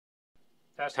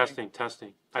Testing.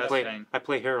 I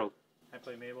play Harold. I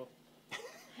play Mabel.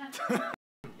 Yeah,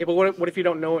 but what if you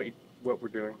don't know what we're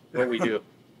doing? What we do?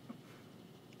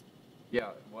 Yeah,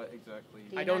 what exactly?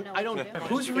 Do you I not don't. know I don't. what we're doing?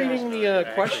 Who's reading the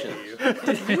questions?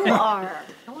 You are.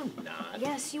 No, I'm not.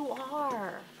 Yes, you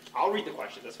are. I'll read the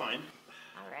question. That's fine.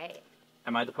 All right.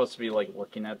 Am I supposed to be like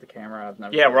looking at the camera? I've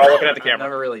never. Yeah, we're all looking at the I've camera.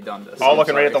 never really done this. All I'm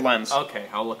looking right at sorry. the lens. Okay,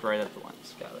 I'll look right at the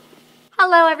lens. Got it.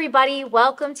 Hello, everybody.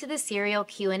 Welcome to the Serial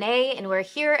Q&A, and we're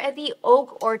here at the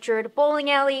Oak Orchard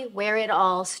Bowling Alley, where it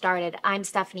all started. I'm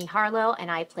Stephanie Harlow, and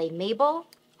I play Mabel.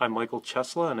 I'm Michael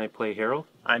Chesla, and I play Harold.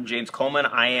 I'm James Coleman.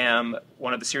 I am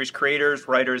one of the series creators,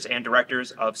 writers, and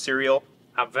directors of Serial.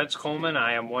 I'm Vince Coleman.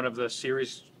 I am one of the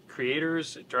series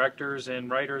creators, directors, and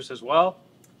writers as well.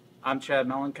 I'm Chad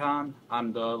Melancon.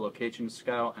 I'm the location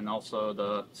scout and also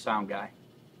the sound guy.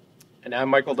 And I'm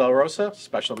Michael Del Rosa,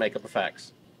 special makeup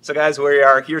effects. So guys, we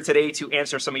are here today to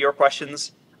answer some of your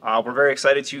questions. We're very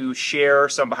excited to share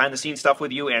some behind-the-scenes stuff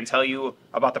with you and tell you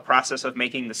about the process of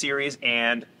making the series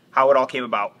and how it all came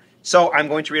about. So I'm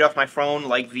going to read off my phone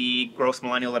like the gross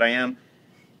millennial that I am.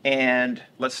 And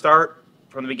let's start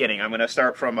from the beginning. I'm going to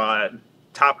start from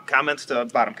top comments to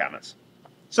bottom comments.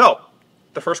 So,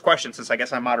 the first question, since I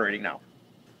guess I'm moderating now.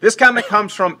 This comment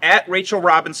comes from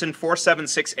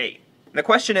 @RachelRobinson4768. And the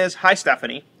question is, hi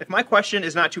Stephanie, if my question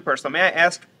is not too personal, may I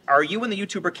ask, are you and the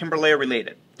YouTuber Kimberlea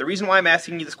related? The reason why I'm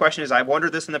asking you this question is I've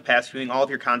wondered this in the past, viewing all of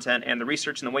your content, and the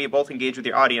research and the way you both engage with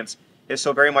your audience is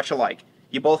so very much alike.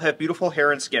 You both have beautiful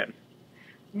hair and skin.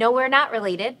 No, we're not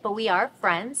related, but we are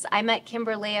friends. I met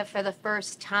Kimberlea for the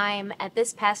first time at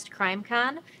this past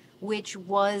CrimeCon, which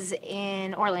was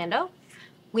in Orlando.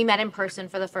 We met in person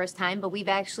for the first time, but we've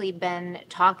actually been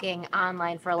talking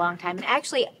online for a long time. And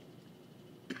actually,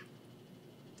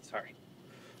 Sorry.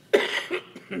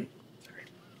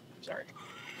 Sorry.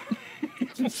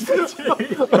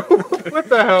 What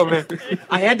the hell, man?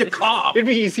 I had to cough. It'd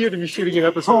be easier to be shooting an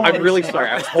episode. I'm really sorry.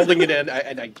 I was holding it in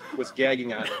and I was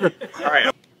gagging on it. All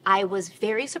right. I was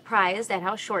very surprised at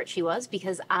how short she was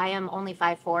because I am only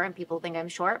 5'4" and people think I'm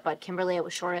short, but Kimberlea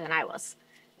was shorter than I was.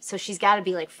 So she's got to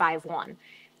be like 5'1".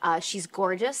 She's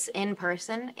gorgeous in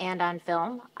person and on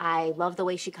film. I love the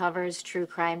way she covers true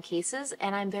crime cases,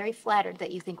 and I'm very flattered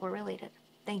that you think we're related.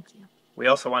 Thank you. We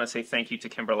also want to say thank you to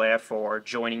Kimberlea for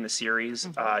joining the series.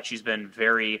 She's been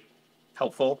very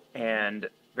helpful and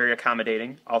very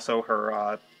accommodating. Also,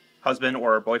 her husband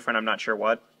or boyfriend, I'm not sure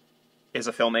what, is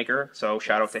a filmmaker, so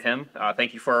shout out to him.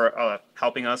 Thank you for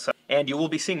helping us. And you will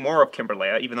be seeing more of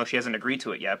Kimberlea, even though she hasn't agreed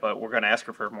to it yet, but we're going to ask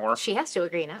her for more. She has to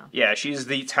agree now. Yeah, she's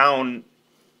the town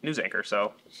news anchor,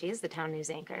 so. She is the town news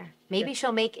anchor. Maybe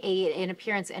she'll make an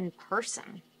appearance in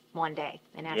person one day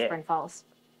in Ashburn Falls.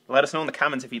 Let us know in the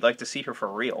comments if you'd like to see her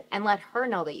for real. And let her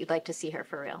know that you'd like to see her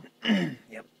for real.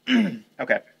 Yep.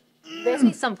 Okay. There's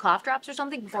me some cough drops or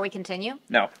something before we continue.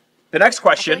 No. The next I feel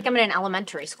question. like I'm in an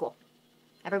elementary school.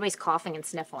 Everybody's coughing and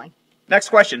sniffling. Next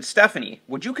question. Stephanie,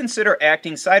 would you consider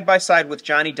acting side by side with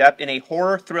Johnny Depp in a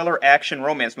horror, thriller, action,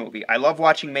 romance movie? I love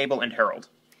watching Mabel and Harold.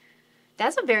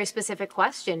 That's a very specific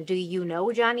question. Do you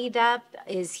know Johnny Depp?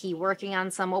 Is he working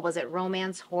on some, what was it,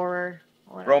 romance, horror?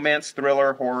 Romance,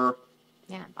 thriller, horror,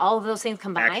 Yeah, all of those things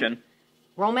combined. action.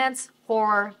 Romance,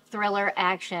 horror, thriller,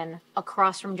 action,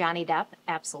 across from Johnny Depp?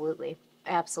 Absolutely.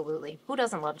 Absolutely. Who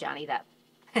doesn't love Johnny Depp?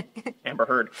 Amber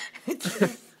Heard.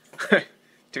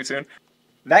 Too soon?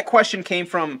 That question came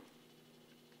from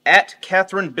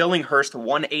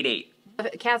 @CatherineBillinghurst188.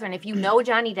 Catherine, if you know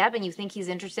Johnny Depp and you think he's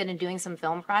interested in doing some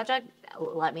film project,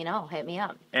 let me know. Hit me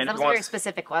up. And That was a very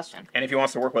specific question. And if he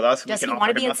wants to work with us, Does we he can want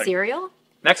offer to be him in nothing. Serial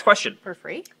Next question. for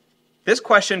free? This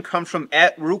question comes from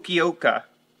 @Rukioka.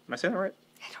 Am I saying that right?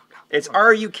 I don't know. It's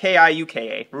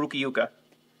Rukiuka. Rukioka.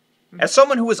 As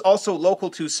someone who is also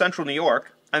local to Central New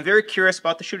York, I'm very curious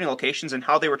about the shooting locations and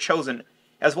how they were chosen,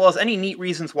 as well as any neat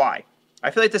reasons why.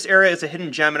 I feel like this area is a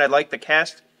hidden gem, and I'd like the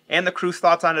cast and the crew's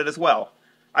thoughts on it as well.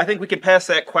 I think we can pass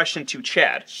that question to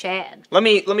Chad. Chad. Let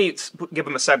me give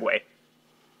him a segue.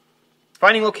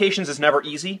 Finding locations is never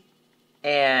easy,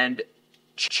 and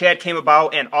Chad came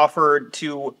about and offered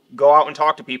to go out and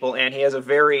talk to people, and he has a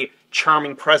very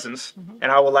charming presence,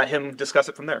 and I will let him discuss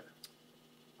it from there.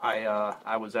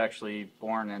 I was actually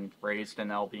born and raised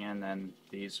in Albion, and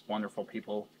these wonderful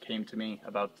people came to me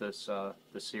about this the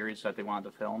series that they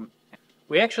wanted to film.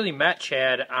 We actually met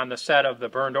Chad on the set of the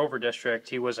Burned Over District.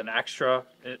 He was an extra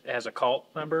as a cult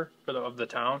member of the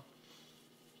town.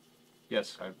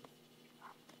 Yes,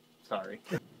 sorry.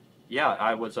 Yeah,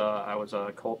 I was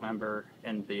a cult member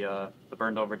in the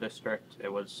burned over district.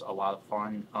 It was a lot of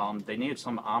fun. They needed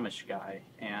some Amish guy,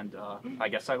 and I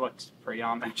guess I looked pretty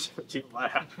Amish. You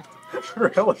laugh.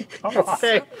 Really? Come on.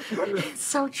 It's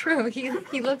so true.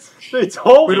 He looks. They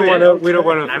told We don't want to. We don't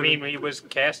want to. I mean, he was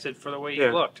casted for the way he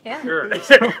Yeah. looked. Yeah. Sure.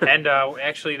 And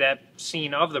actually, that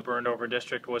scene of the burned over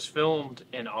district was filmed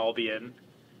in Albion,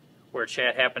 where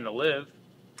Chad happened to live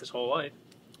his whole life.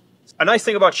 A nice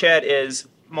thing about Chad is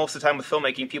most of the time with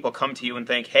filmmaking, people come to you and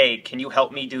think, hey, can you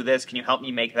help me do this? Can you help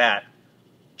me make that?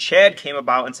 Chad came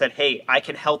about and said, hey, I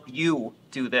can help you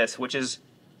do this, which is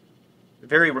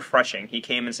very refreshing. He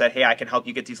came and said, hey, I can help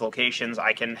you get these locations.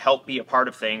 I can help be a part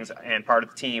of things and part of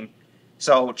the team.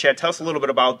 So, Chad, tell us a little bit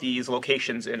about these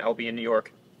locations in Albion, New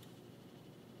York.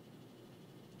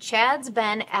 Chad's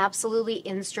been absolutely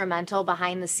instrumental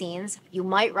behind the scenes. You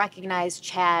might recognize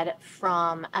Chad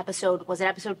from episode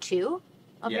 2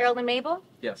 of Yeah. Harold and Mabel,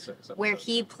 Yes, sir. where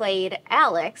he played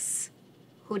Alex,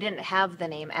 who didn't have the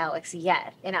name Alex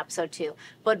yet in episode 2,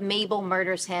 but Mabel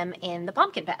murders him in the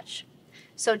pumpkin patch.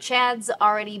 So Chad's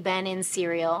already been in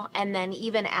Serial, and then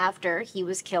even after he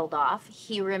was killed off,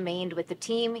 he remained with the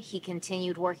team. He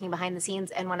continued working behind the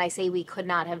scenes, and when I say we could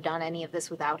not have done any of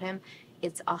this without him,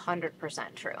 it's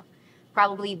 100% true.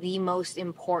 Probably the most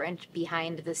important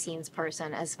behind the scenes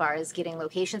person as far as getting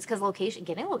locations, because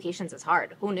getting locations is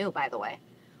hard. Who knew, by the way?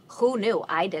 Who knew?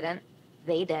 I didn't.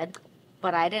 They did.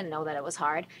 But I didn't know that it was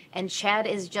hard. And Chad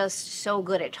is just so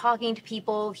good at talking to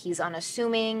people. He's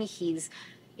unassuming. He's,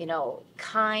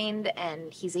 kind,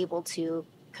 and he's able to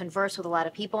converse with a lot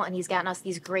of people. And he's gotten us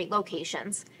these great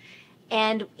locations.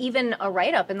 And even a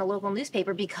write-up in the local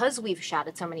newspaper because we've shot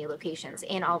at so many locations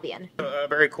in Albion. A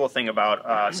very cool thing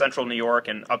about central New York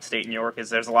and upstate New York is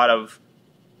there's a lot of,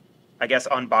 I guess,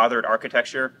 unbothered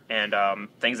architecture and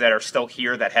things that are still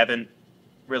here that haven't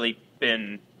really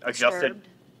been adjusted. Disturbed.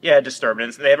 Yeah, disturbed.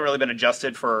 And they haven't really been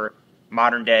adjusted for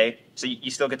modern day. So you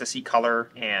still get to see color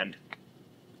and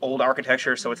old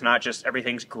architecture, so it's not just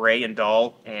everything's gray and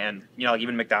dull. And,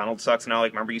 even McDonald's sucks now.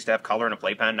 Like, remember, you used to have color in a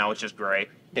playpen. Now it's just gray.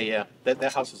 Yeah. That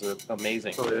house is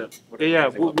amazing. Oh, yeah. What a Yeah,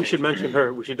 amazing we should location. mention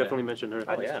her. We should definitely mention her.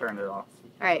 I just yeah. turned it off.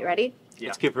 All right, ready? Yeah.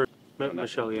 Let's give her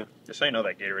Michelle. Yeah. Just so you know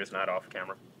that Gator is not off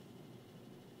camera.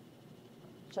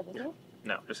 Shall we do?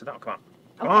 No, just sit down. Come on.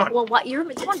 Okay, Come on. well, what you're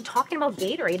the one talking about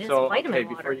Gatorade? It's vitamin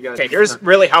water. before you guys. Okay, here's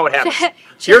really how it happens.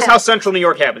 Here's how Central New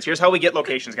York happens. Here's how we get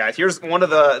locations, guys. Here's one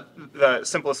of the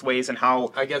simplest ways and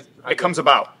how I guess it comes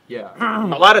about. Yeah.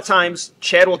 A lot of times,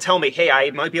 Chad will tell me, hey,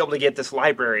 I might be able to get this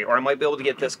library, or I might be able to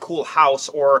get this cool house,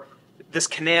 or this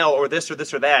canal, or this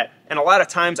or that. And a lot of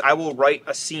times, I will write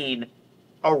a scene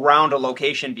around a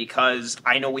location because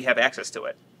I know we have access to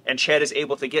it. And Chad is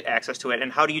able to get access to it.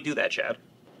 And how do you do that, Chad?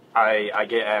 I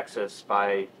get access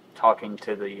by talking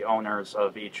to the owners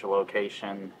of each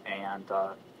location and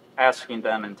asking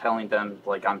them and telling them,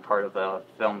 like, I'm part of a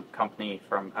film company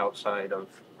from outside of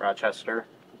Rochester,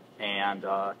 and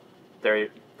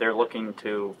they're looking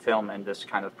to film in this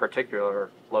kind of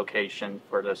particular location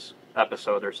for this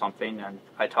episode or something, and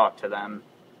I talk to them,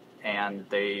 and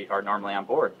they are normally on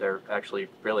board. They're actually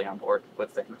really on board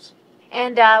with things.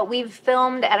 And we've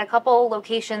filmed at a couple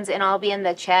locations in Albion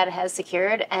that Chad has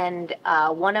secured, and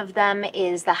one of them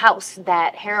is the house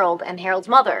that Harold and Harold's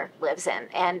mother lives in.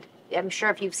 And I'm sure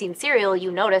if you've seen Serial,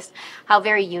 you noticed how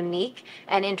very unique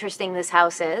and interesting this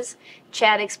house is.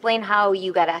 Chad, explain how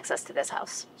you got access to this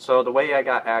house. So the way I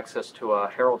got access to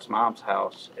Harold's mom's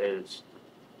house is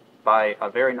by a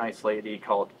very nice lady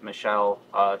called Michelle.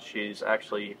 She's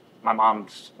actually one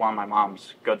of my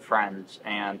mom's good friends,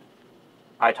 and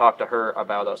I talked to her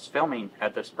about us filming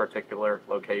at this particular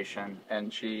location,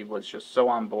 and she was just so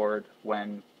on board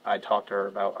when I talked to her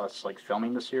about us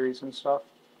filming the series and stuff.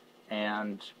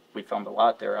 And we filmed a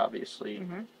lot there, obviously,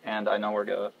 and I know we're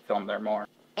gonna film there more.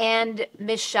 And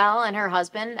Michelle and her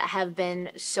husband have been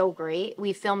so great.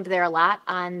 We filmed there a lot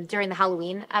during the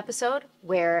Halloween episode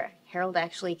where Harold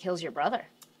actually kills your brother.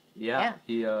 Yeah,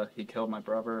 he killed my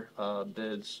brother,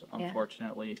 Biz,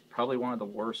 unfortunately. Probably one of the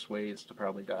worst ways to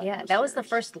probably die. Yeah, that was the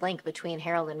first link between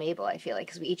Harold and Mabel, I feel like,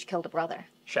 because we each killed a brother.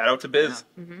 Shout out to Biz.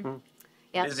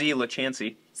 Yeah. Bizzy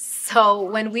LaChancy. So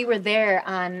when we were there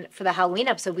for the Halloween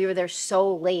episode, we were there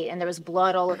so late, and there was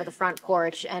blood all over the front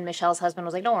porch, and Michelle's husband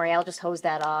was like, don't worry, I'll just hose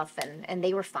that off, and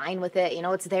they were fine with it.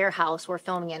 It's their house we're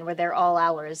filming in. We're there all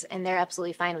hours, and they're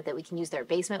absolutely fine with it. We can use their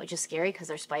basement, which is scary because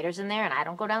there's spiders in there, and I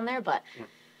don't go down there, but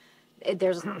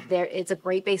it's a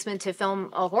great basement to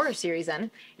film a horror series in.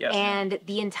 Yes. And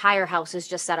the entire house is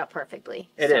just set up perfectly.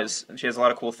 It is, and she has a lot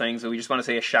of cool things. And we just want to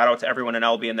say a shout out to everyone in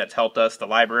Albion that's helped us: the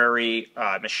library,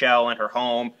 Michelle and her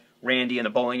home, Randy and the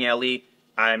bowling alley.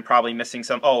 I'm probably missing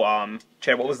some. Oh,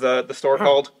 Chad, what was the store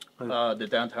called? The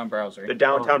Downtown Browsery. The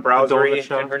Downtown the Browsery, donut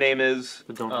shop? and her name is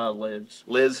The donut, Liz.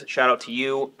 Liz. Shout out to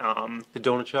you. the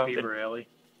donut shop. Beaver Alley.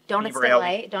 Donuts Beaver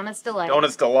Alley. Delight. Donuts Delight.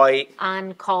 Donuts Delight,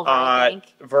 On Culver, I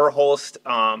think. Verhulst,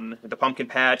 the Pumpkin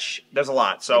Patch. There's a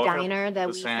lot. The So diner that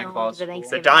the we Santa filmed Claus the school. the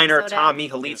Thanksgiving diner, episode Tom at.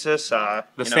 Michalitsis,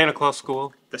 The Santa Claus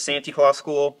School. the Santa Claus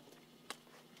School.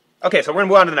 Okay, so we're gonna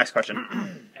move on to the next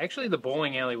question. Actually, the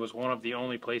bowling alley was one of the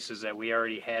only places that we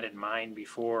already had in mind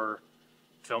before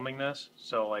filming this.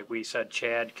 So, like, we said,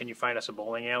 Chad, can you find us a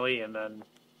bowling alley? And then,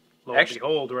 lo and Actually-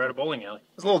 behold, we're at a bowling alley.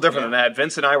 It's a little different than that.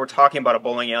 Vince and I were talking about a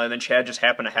bowling alley, and then Chad just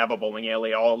happened to have a bowling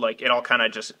alley. It all kind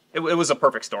of just it was a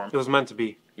perfect storm. It was meant to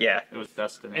be. Yeah. It was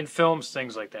destiny. In films,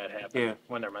 things like that happen Yeah.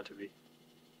 when they're meant to be.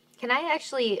 Can I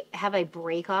actually have a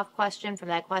break off question from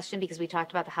that question because we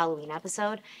talked about the Halloween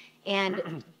episode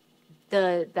and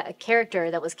the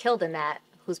character that was killed in that,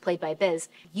 who's played by Biz,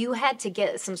 you had to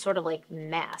get some sort of like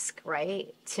mask,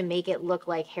 right, to make it look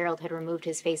like Harold had removed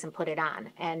his face and put it on,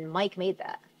 and Mike made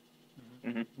that.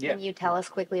 Yeah. Can you tell us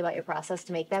quickly about your process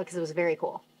to make that because it was very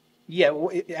cool. Yeah,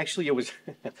 well, actually, it was.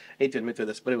 I hate to admit to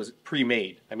this, but it was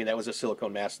pre-made. I mean, that was a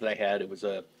silicone mask that I had. It was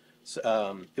it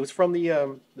was from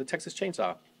the Texas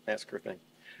Chainsaw Massacre thing,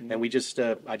 and we just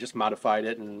I just modified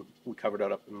it and we covered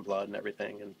it up in blood and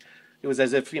everything, and it was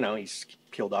as if he's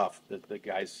killed off the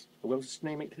guy's. What was his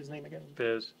name? His name again?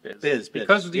 Biz. Biz.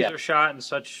 Because these yeah. are shot in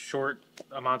such short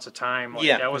amounts of time, like,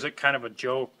 Yeah. that was a kind of a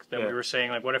joke that Yeah. we were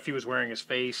saying, like, what if he was wearing his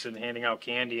face and handing out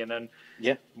candy, and then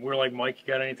Yeah. we're like, Mike, you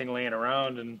got anything laying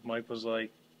around? And Mike was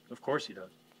like, of course he does.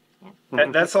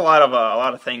 That's a lot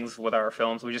of things with our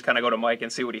films. We just kind of go to Mike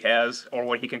and see what he has or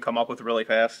what he can come up with really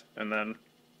fast, and then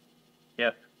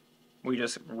we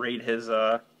just raid his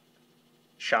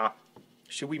shop.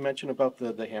 Should we mention about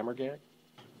the hammer gag?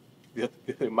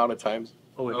 The amount of times.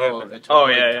 Oh, it Oh, happened. it took Oh,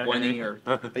 like yeah, yeah. 20 or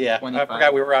Yeah, I 25.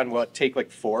 forgot we were on take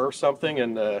like 4 or something,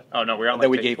 and Oh no, we're on Then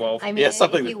like we take gave- 12. I mean, Yeah,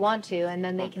 something if that- you want to, and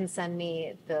then they can send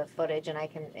me the footage and I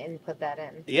can input that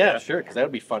in. yeah, sure, because that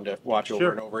would be fun to watch over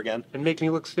Sure. and over again. And make me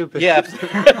look stupid. Yeah,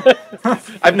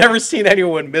 I've never seen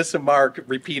anyone miss a mark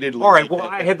repeatedly. All right. Well,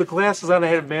 I had the glasses on. I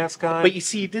had a mask on. but you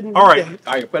see, you didn't. All right.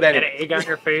 All right, but Had an anyway, egg on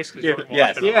your face? 'Cause Yeah. you wasn't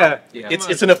Yes. watching it. yeah. Yeah.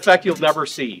 it's an effect you'll never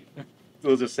see.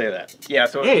 We'll just say that. Yeah,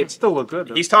 so Hey, it still looked good.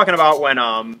 Though. he's talking about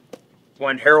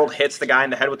when Harold hits the guy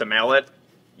in the head with the mallet.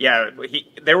 Yeah,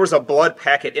 there was a blood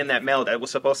packet in that mallet that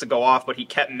was supposed to go off, but he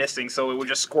kept missing, so it would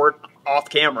just squirt off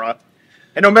camera.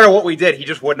 And no matter what we did, he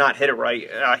just would not hit it right.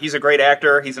 He's a great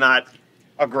actor. He's not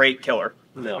a great killer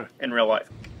No. in real life.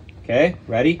 Okay,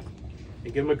 ready?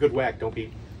 Hey, give him a good whack. Don't be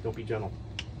gentle.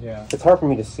 Yeah. It's hard for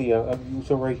me to see. I'm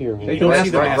so right here. You don't see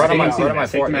the mask. Right on my Take the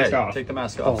mask forehead. off. Take the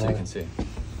mask off so you can see.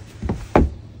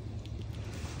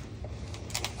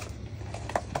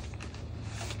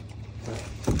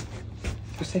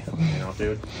 Just say hello,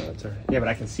 dude. That's all right. Yeah, but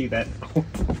I can see that.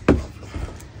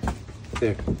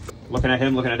 There. Looking at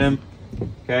him, looking at him.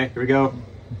 Okay, here we go.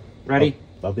 Ready?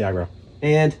 Love the eyebrow.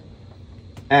 And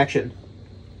action.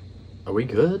 Are we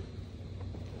good?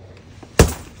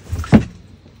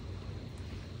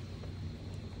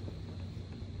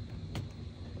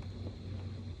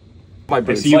 My I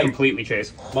brain's see you like, completely,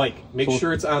 Chase. Mike, make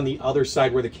sure it's on the other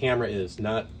side where the camera is,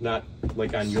 not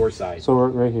like on your side. So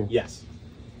right here. Yes.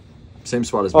 same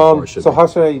spot as before. It should So be. how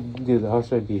should I do that? How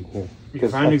should I be here?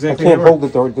 Because find I exactly can't where- hold the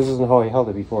door. This isn't how I held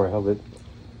it before. I held it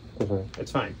different.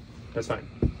 That's fine. That's fine.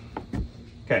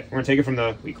 Okay, we're gonna take it from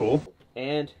the we cool.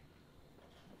 And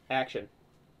action.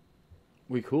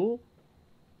 We cool?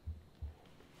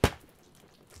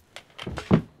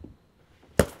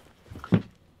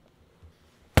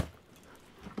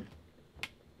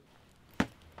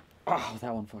 Oh,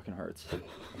 that one fucking hurts.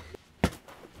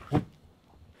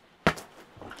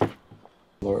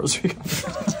 Laura's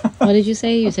What did you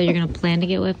say? You said you're gonna plan to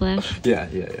get whiplash? yeah.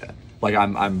 Like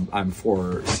I'm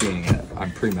foreseeing it.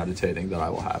 I'm premeditating that I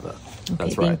will have it.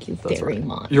 That's right. thank you That's very right.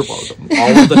 much. You're welcome.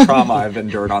 All of the trauma I've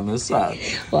endured on this set.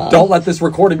 Well, Don't let this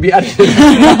recording be edited. We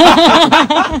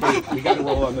got to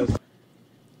roll on this.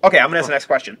 Okay, I'm going to ask the next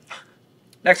question.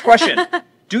 Next question.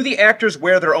 Do the actors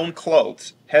wear their own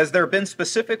clothes? Has there been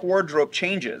specific wardrobe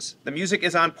changes? The music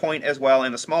is on point as well,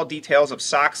 and the small details of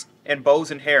socks and bows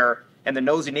and hair, and the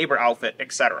nosy neighbor outfit,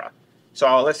 etc.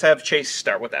 So let's have Chase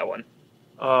start with that one.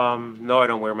 No, I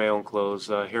don't wear my own clothes.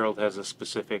 Harold has a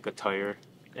specific attire,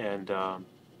 and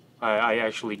I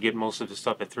actually get most of the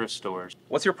stuff at thrift stores.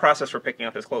 What's your process for picking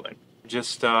up his clothing? I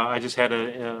just had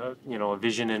a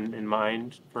vision in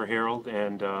mind for Harold,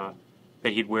 and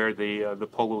that he'd wear the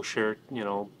polo shirt,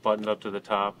 buttoned up to the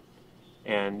top,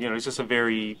 and he's just a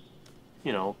very,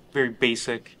 very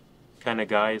basic kind of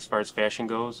guy as far as fashion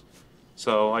goes.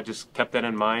 So I just kept that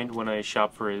in mind when I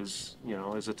shop for his, you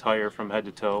know, his attire from head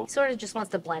to toe. He sort of just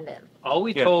wants to blend in. All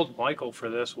we Yeah. told Michael for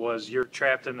this was you're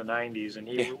trapped in the '90s, and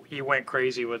Yeah. he went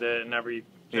crazy with it, and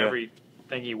Yeah.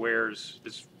 everything he wears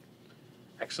is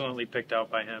excellently picked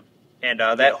out by him. And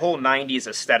that whole '90s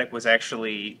aesthetic was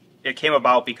actually, it came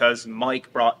about because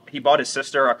Mike bought his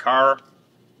sister a car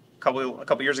a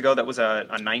couple years ago that was a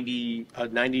 90, A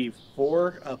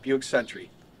 '94 Buick Century.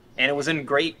 and it was in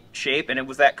great shape, and it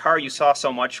was that car you saw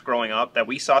so much growing up, that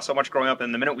we saw so much growing up,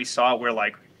 and the minute we saw it, we're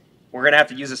like, we're going to have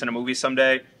to use this in a movie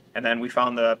someday, and then we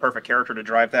found the perfect character to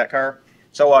drive that car.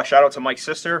 So shout out to Mike's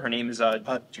sister. Her name is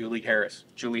Julie Harris.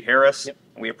 Julie Harris. Yep.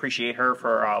 And we appreciate her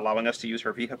for allowing us to use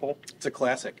her vehicle. It's a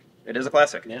classic. It is a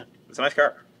classic. Yeah. It's a nice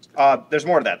car. There's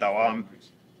more to that, though.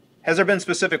 Has there been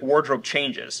specific wardrobe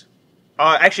changes?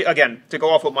 Actually, again, to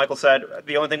go off what Michael said,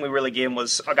 the only thing we really gave him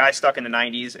was a guy stuck in the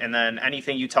 90s, and then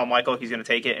anything you tell Michael, he's going to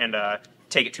take it and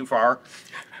take it too far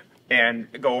and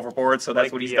go overboard, so that's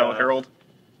Like what he's the, done with Harold.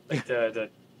 Like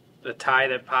the tie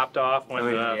that popped off when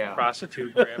the yeah.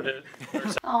 prostitute grabbed it.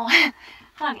 Oh,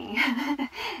 honey,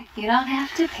 you don't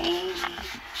have to pay me.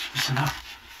 Listen up.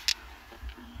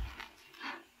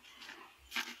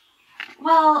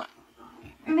 Well,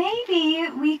 maybe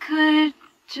we could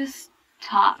just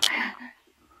talk.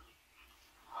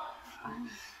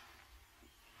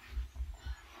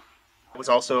 It was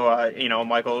also,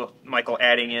 Michael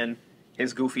adding in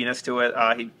his goofiness to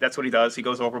it. That's what he does. He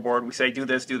goes overboard. We say, do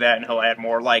this, do that, and he'll add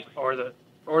more. Like Or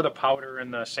the powder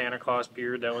and the Santa Claus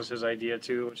beard, that was his idea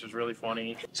too, which is really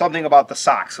funny. something about the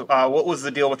socks. What was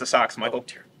the deal with the socks, Michael?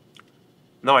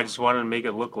 No, I just wanted to make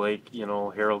it look like, you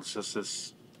know, Harold's just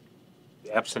this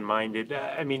absent-minded.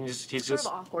 I mean, he's Sort just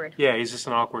of awkward. yeah, he's just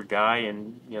an awkward guy,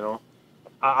 and you know,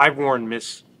 I've worn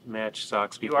mismatched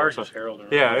socks You before. are so, just Harold.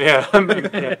 yeah,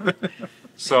 yeah.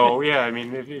 So yeah, I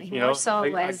mean, if you know, More so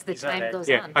I- as the he's not time that- goes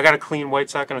yeah, on. I got a clean white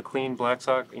sock and a clean black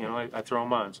sock. You know, I throw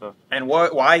them on. So And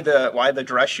why the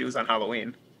dress shoes on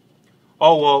Halloween?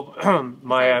 oh well,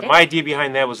 my Fair my idea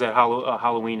behind that was that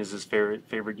Halloween is his favorite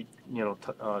day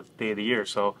of the year.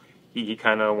 So he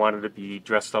kind of wanted to be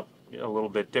dressed up a little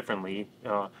bit differently.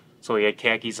 So he had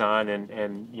khakis on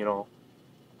and you know,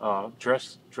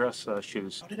 dress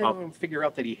shoes. How did anyone figure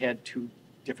out that he had two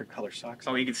different color socks?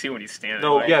 Oh, you can see when he's standing.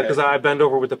 No, like, yeah, because I bend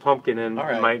over with the pumpkin and All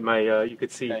right. my you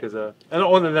could see Okay. because and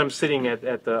other than I'm sitting at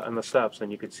the on the steps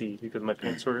and you could see because my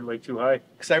pants were like too high.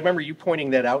 Because I remember you pointing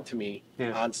that out to me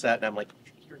Yeah. on set, and I'm like,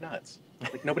 "You're nuts!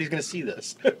 Like nobody's gonna see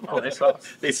this." Oh, they saw.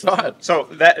 They saw it. So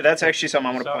that's actually something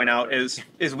I want to point out is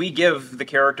we give the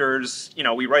characters,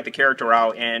 we write the character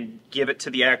out and give it to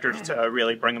the actors to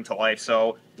really bring them to life.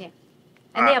 So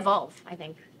And they evolve, I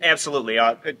think. absolutely,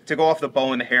 to go off the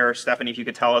bow and the hair, Stephanie, if you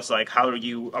could tell us like how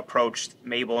you approached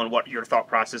Mabel and what your thought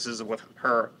processes with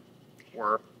her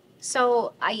were.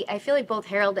 So I feel like both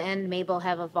Harold and Mabel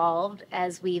have evolved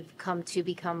as we've come to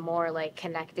become more like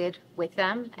connected with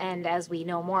them and as we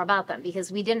know more about them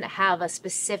because we didn't have a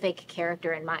specific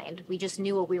character in mind. We just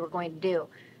knew what we were going to do.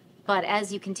 But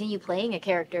as you continue playing a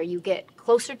character, you get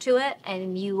closer to it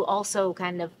and you also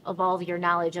kind of evolve your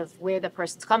knowledge of where the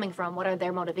person's coming from, what are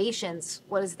their motivations,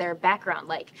 what is their background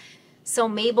like. So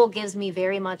Mabel gives me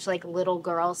very much like little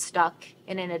girl stuck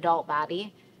in an adult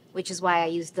body, which is why I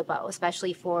used the bow,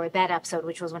 especially for that episode,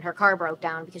 which was when her car broke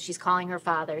down because she's calling her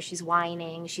father, she's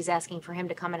whining, she's asking for him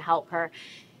to come and help her.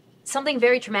 Something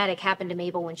very traumatic happened to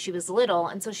Mabel when she was little,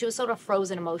 and so she was sort of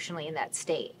frozen emotionally in that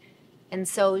state. And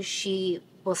so she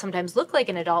will sometimes look like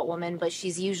an adult woman, but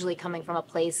she's usually coming from a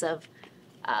place of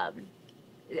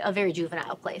a very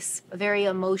juvenile place, a very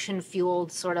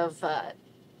emotion-fueled sort of,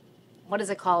 what is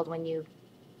it called when you,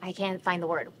 I can't find the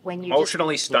word, when you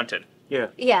Emotionally stunted. Yeah.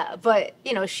 yeah, but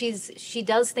you know, she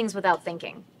does things without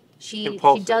thinking.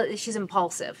 Impulsive. She's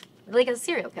impulsive. Like a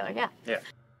serial killer, yeah. Yeah.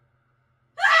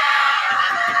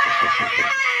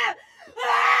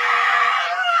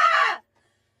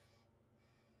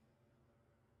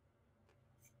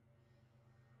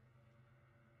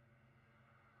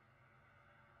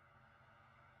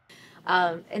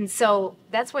 And so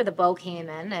that's where the bow came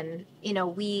in, and you know,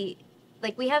 we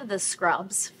have the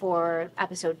scrubs for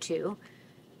episode 2,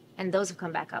 and those have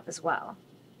come back up as well,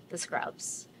 the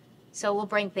scrubs. So we'll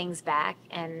bring things back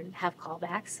and have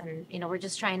callbacks, and you know, we're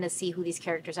just trying to see who these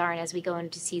characters are, and as we go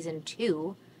into season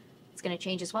 2, it's going to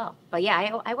change as well. But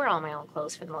yeah, I wear all my own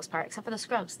clothes for the most part, except for the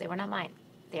scrubs. They were not mine.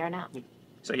 They are now.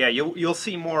 So yeah, you'll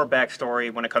see more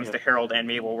backstory when it comes to Harold and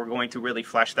Mabel. We're going to really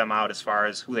flesh them out as far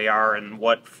as who they are and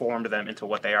what formed them into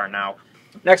what they are now.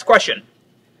 Next question.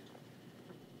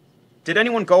 Did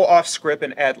anyone go off script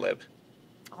and ad-lib?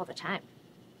 All the time.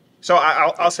 So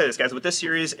I'll say this, guys. With this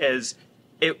series,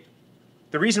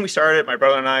 the reason we started, my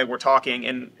brother and I were talking,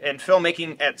 and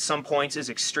filmmaking at some points is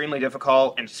extremely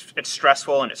difficult, and it's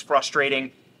stressful, and it's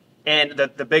frustrating, and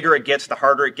the bigger it gets, the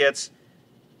harder it gets.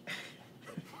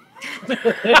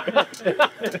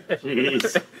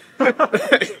 Jeez.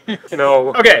 You know.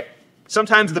 Okay.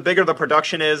 Sometimes the bigger the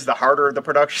production is, the harder the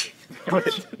production.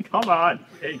 Come on.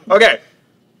 Okay.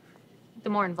 The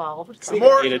more involved. The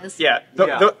more,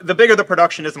 the bigger the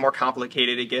production is, the more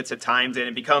complicated it gets at times, and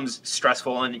it becomes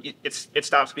stressful, and it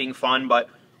stops being fun. But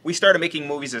we started making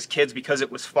movies as kids because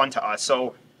it was fun to us.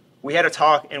 So we had a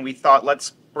talk, and we thought,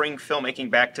 let's bring filmmaking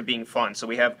back to being fun. So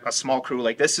we have a small crew.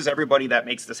 Like, this is everybody that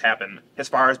makes this happen, as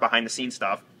far as behind-the-scenes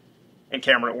stuff, and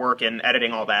camera work, and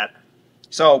editing, all that.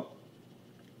 So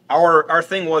our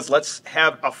thing was, let's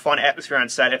have a fun atmosphere on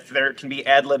set. If there can be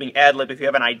ad-libbing, ad-lib. If you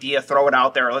have an idea, throw it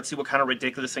out there. Let's see what kind of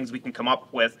ridiculous things we can come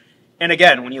up with. And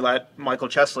again, when you let Michael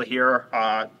Chesla here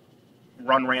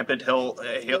run rampant, he'll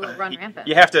run rampant.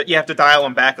 You have to dial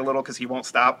him back a little because he won't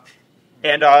stop.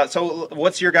 And so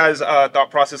what's your guys' thought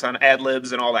process on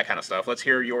ad-libs and all that kind of stuff? Let's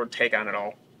hear your take on it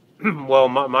all. Well,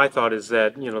 my thought is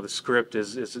that, you know, the script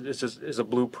is a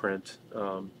blueprint,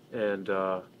 and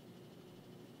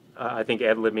I think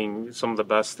ad-libbing, some of the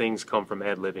best things come from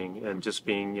ad-libbing and just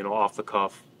being, you know, off the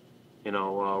cuff. You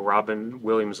know, Robin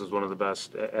Williams is one of the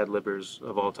best ad-libbers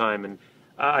of all time, and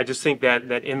I just think that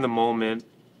in the moment,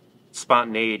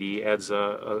 spontaneity adds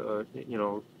a you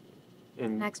know,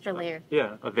 an extra layer.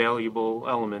 Yeah, a valuable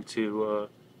element to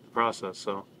the process.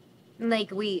 So.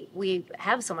 Like, we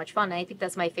have so much fun. I think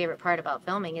that's my favorite part about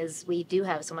filming is we do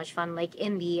have so much fun. Like,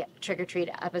 in the Trick or Treat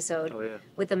episode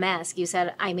with the mask, you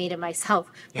said, I made it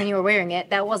myself when you were wearing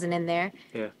it. That wasn't in there.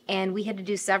 Yeah. And we had to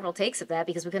do several takes of that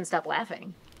because we couldn't stop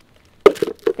laughing.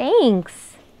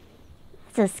 Thanks.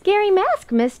 It's a scary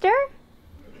mask, mister.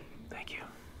 Thank you.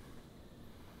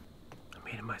 I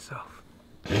made it myself.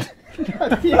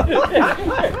 That's a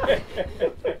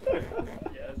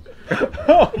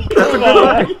good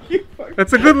line.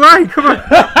 That's a good line. Come on.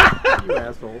 You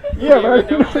asshole. Yeah, right.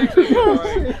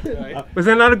 Was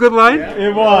that not a good line?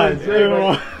 It was. It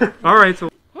was. All right. So.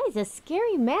 That is a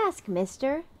scary mask,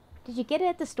 mister. Did you get it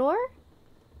at the store?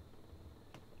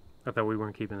 I thought we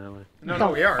weren't keeping that line.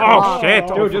 No, we are. Oh, shit.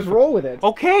 Dude, just roll with it.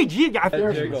 Okay, gee.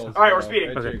 There it goes. All right, we're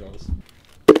speeding. There it goes.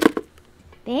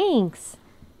 Thanks.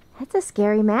 That's a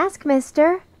scary mask,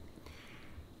 mister.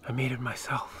 I made it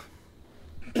myself.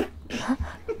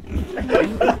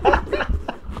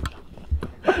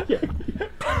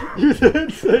 You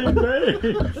didn't say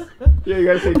thanks. Yeah, you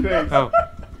gotta say thanks.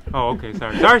 Oh, okay.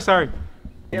 Sorry.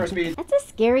 That's a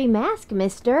scary mask,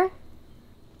 mister.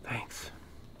 Thanks.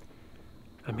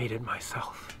 I made it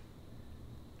myself.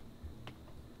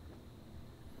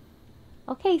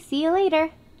 Okay, see you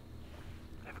later.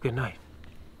 Have a good night.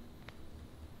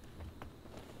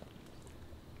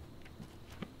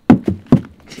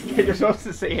 You're supposed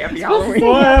to say Happy Halloween.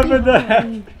 What happened to that?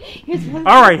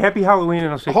 All right, Happy Halloween,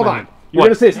 and I'll shake Hold my on. hand. You're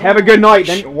gonna say have a good night,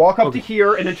 then walk up to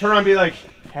here, and then turn around and be like,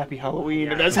 Happy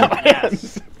Halloween, and that's how it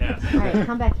ends. Alright,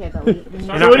 come back here, though.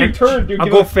 And when you turn, dude, I'll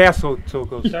go fast so it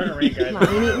goes. Start a ring, guys. Come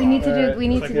on, we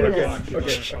need to do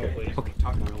this. Okay,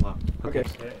 talking real loud. Okay.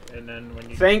 And then when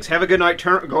you... Thanks, have a good night,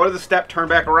 go to the step, turn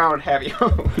back around, Happy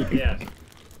Halloween. Yeah.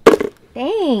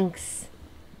 Thanks.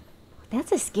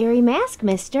 That's a scary mask,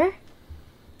 mister.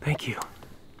 Thank you.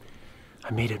 I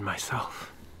made it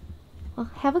myself. Well,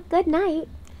 have a good night.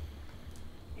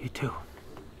 You too.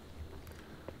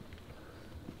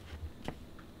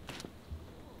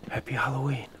 Happy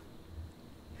Halloween.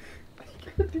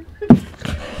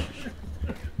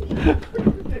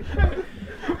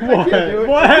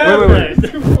 What happened?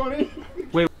 Too funny.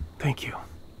 Wait. Thank you.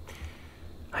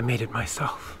 I made it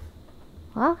myself.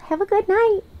 Well, have a good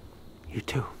night. You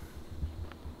too.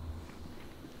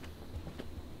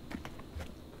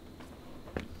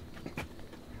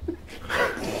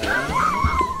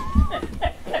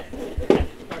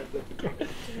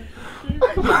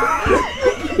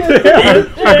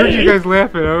 I heard you guys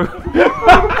laughing.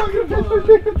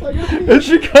 It's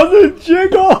because it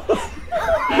jiggles.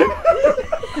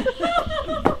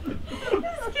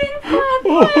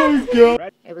 Oh my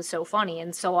god. It was so funny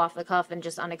and so off the cuff and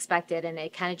just unexpected, and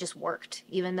it kind of just worked,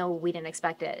 even though we didn't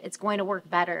expect it. It's going to work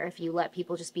better if you let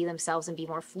people just be themselves and be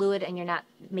more fluid, and you're not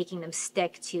making them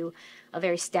stick to a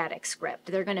very static script.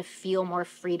 They're going to feel more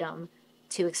freedom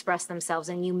to express themselves,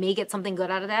 and you may get something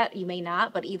good out of that, you may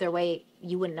not, but either way,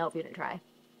 you wouldn't know if you didn't try.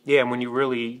 Yeah, and when you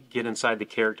really get inside the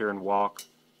character and walk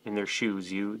in their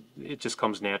shoes, it just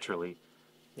comes naturally.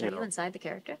 Are you inside the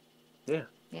character? Yeah.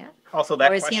 Yeah. Also,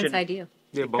 that or is question, he inside you?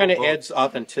 Yeah, it kind of adds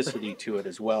authenticity to it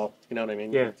as well. You know what I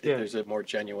mean? Yeah, There's a more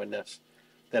genuineness.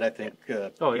 that I think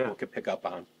people could pick up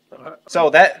on. So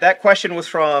that question was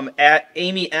from at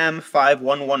Amy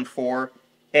M5114,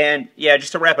 and yeah,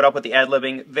 just to wrap it up with the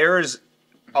ad-libbing, there's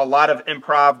a lot of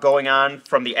improv going on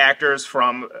from the actors,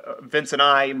 from Vince and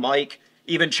I, Mike,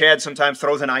 even Chad sometimes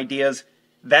throws in ideas.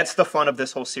 That's the fun of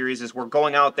this whole series, is we're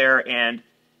going out there and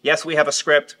yes, we have a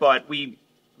script, but we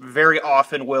very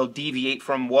often will deviate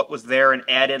from what was there and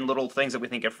add in little things that we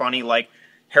think are funny, like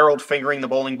Harold fingering the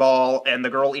bowling ball and the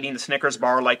girl eating the Snickers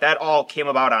bar. Like, that all came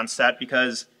about on set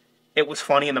because it was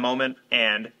funny in the moment.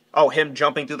 And him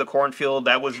jumping through the cornfield,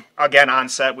 that was again on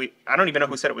set. I don't even know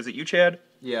who said it. Was it you, Chad?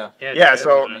 Yeah. Yeah,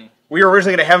 so we were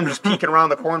originally going to have him just peeking around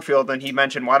the cornfield, and he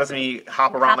mentioned, why doesn't he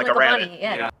hop around like a rabbit? Bunny,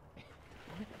 yeah.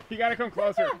 You gotta come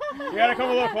closer. You gotta come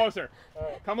a little closer.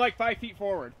 Come like 5 feet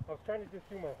forward. I was trying to just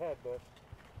do my head, but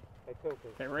I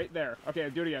tilted. Okay, right there. Okay,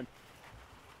 do it again.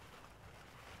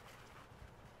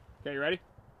 Okay, you ready?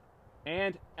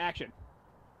 And action.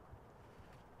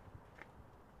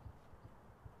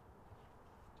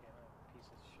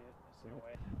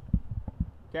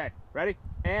 Okay, ready?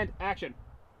 And action.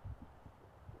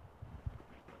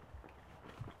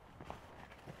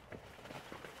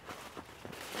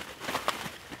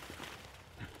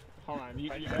 Hold on.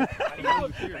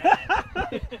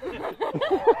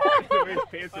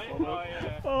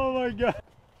 Oh my god.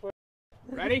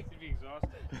 Ready?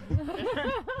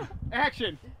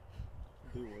 Action.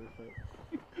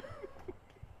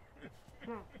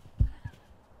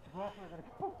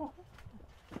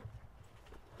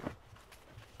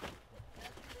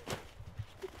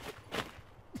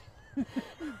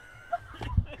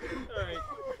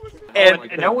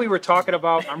 And now we were talking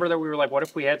about, remember that we were like, what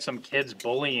if we had some kids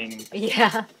bullying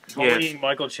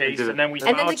Michael Chase, and then we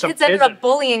found the some kids ended up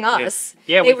bullying us.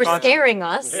 Yeah, they were scaring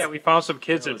us. Yeah, we found some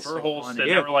kids at Verhulst, and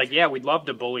they were like, yeah, we'd love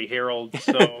to bully Harold,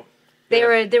 so...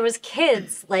 There was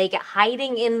kids like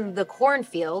hiding in the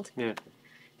cornfield. Yeah.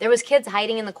 There was kids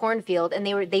hiding in the cornfield, and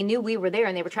they knew we were there,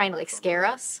 and they were trying to like scare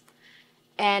us.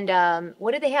 And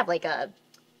what did they have? Like a...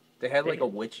 They had like a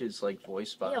witch's like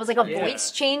voice box. Yeah, it was like a voice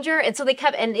changer, and so they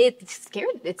kept, and it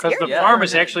scared. Because the farm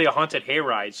is actually a haunted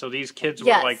hayride, so these kids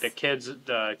were like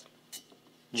the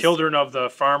children of the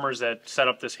farmers that set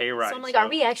up this hayride. So I'm like, are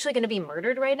we actually going to be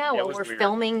murdered right now while we're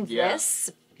filming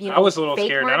this? I was a little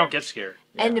scared, and I don't get scared.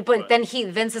 And but then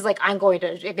Vince is like, I'm going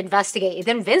to investigate.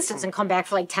 Then Vince doesn't come back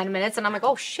for like 10 minutes, and I'm like,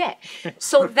 oh shit.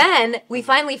 So then we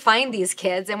finally find these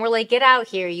kids, and we're like, get out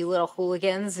here, you little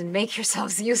hooligans, and make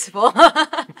yourselves useful.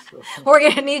 We're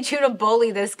gonna need you to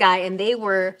bully this guy, and they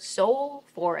were so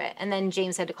for it. And then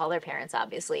James had to call their parents.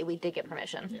 Obviously, we did get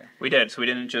permission. Yeah. We did, so we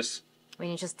didn't just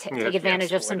take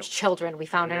advantage of some children we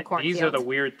found in a cornfield. These are the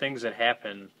weird things that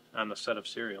happen on the set of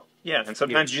Serial. Yeah, and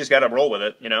sometimes you just gotta roll with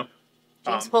it, you know?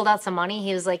 James pulled out some money.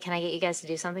 He was like, can I get you guys to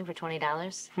do something for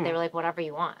 $20? They were like, whatever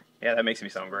you want. Yeah, that makes me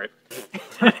sound great.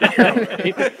 Gonna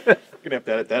have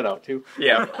to edit that out, too.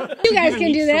 Yeah. You guys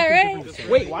can do that, right?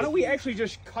 Wait, why don't we actually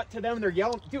just cut to them and they're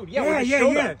yelling? Dude, we're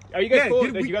show them. Are you guys cool?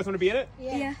 Do you guys want to be in it?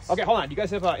 Yeah. Okay, hold on. Do you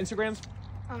guys have Instagrams?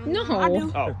 No. I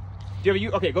do. Oh. Do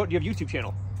you have do you have YouTube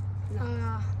channel?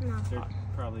 No.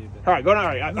 Probably a bit. All right, go down. All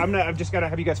right, I'm just gonna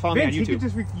have you guys follow me on YouTube.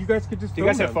 You guys could just. Do you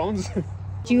guys have phones?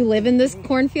 Do you live in this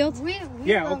cornfield?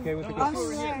 Yeah, okay. With the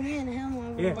Me and him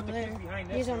over there.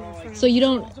 He's on my friend. So you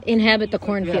don't inhabit the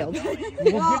cornfield?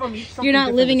 You're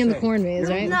not living in the corn maze,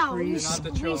 right? No, we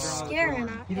scaring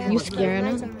her. You scaring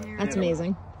her? That's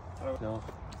amazing. No.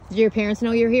 Do your parents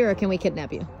know you're here, or can we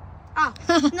kidnap you?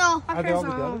 No, our parents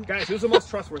are home. Guys, who's the most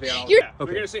trustworthy out? Yeah. We're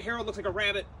gonna say Harold looks like a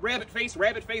rabbit. Rabbit face.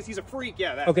 He's a freak.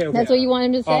 Yeah. That. Okay. That's what you want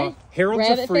him to say? Harold's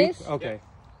rabbit a freak. Face? Okay.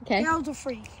 Okay. Harold's a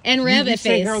freak. And rabbit say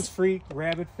face. Harold's freak,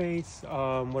 rabbit face.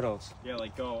 What else? Yeah,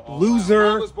 like go.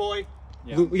 Loser. Mama's boy.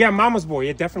 Yeah, mama's boy.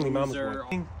 Yeah, definitely mama's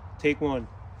boy. Take one.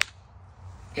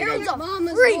 Harold's a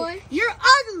mama's boy. You're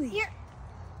ugly.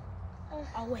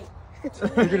 Oh wait.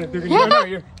 They're gonna.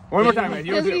 One more time, man.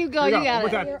 You go. You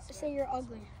got it. Say you're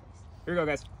ugly. Here we go,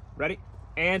 guys. Ready?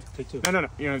 And take two. No.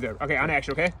 You don't do it. Okay, on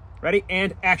action. Okay. Ready?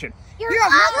 And action. You're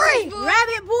ugly,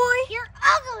 rabbit boy. You're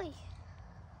ugly.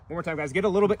 One more time, guys. Get a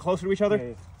little bit closer to each other.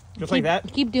 Yeah. Just like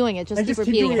that. Keep doing it. Just keep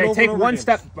repeating it. Okay, take one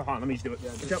step. Hold on, let me just do it.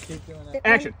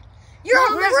 Action. You're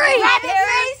a freak. Rabbit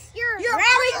face. You're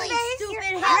rabbit face.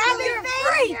 Stupid rabbit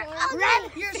face.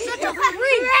 Rabbit. You're such a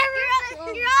freak. You're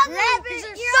ugly. Rabbit.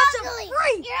 You're such a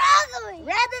freak. You're ugly.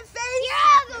 Rabbit face.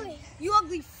 You're ugly. You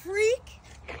ugly freak.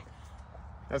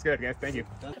 That's good, guys. Thank you.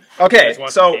 Okay,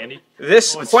 so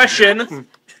this question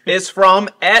is from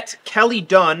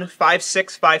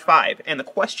 @KellyDunn5655, and the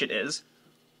question is,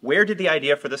 where did the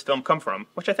idea for this film come from?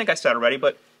 Which I think I said already,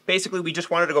 but basically we just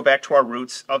wanted to go back to our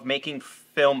roots of making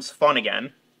films fun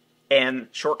again, and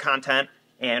short content,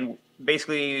 And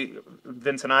basically,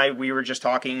 Vince and I, we were just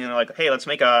talking and like, hey, let's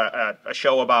make a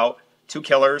show about two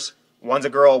killers. One's a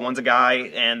girl, one's a guy,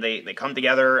 and they come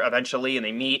together eventually and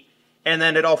they meet. And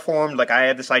then it all formed, like I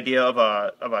had this idea of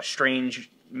a strange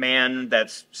man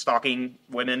that's stalking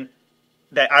women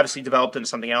that obviously developed into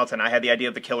something else. And I had the idea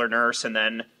of the killer nurse. And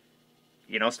then,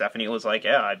 you know, Stephanie was like,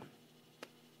 yeah, I'd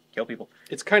kill people.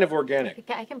 It's kind of organic.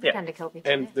 I can pretend to kill people.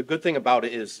 And the good thing about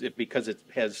it is because it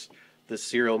has the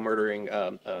serial murdering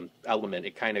element,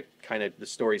 it kind of the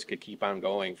stories could keep on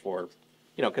going for,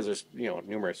 you know, because there's, you know,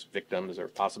 numerous victims or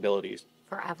possibilities.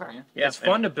 Forever. Yeah, It's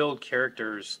fun to build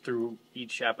characters through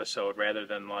each episode rather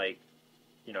than like,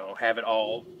 you know, have it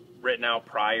all written out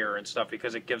prior and stuff,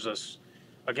 because it gives us,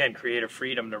 again, creative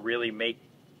freedom to really make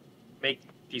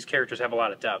these characters have a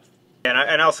lot of depth. And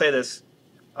I'll say this,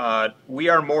 we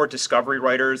are more discovery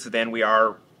writers than we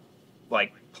are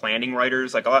like planning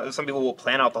writers. Like some people will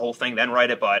plan out the whole thing then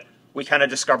write it, but we kind of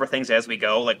discover things as we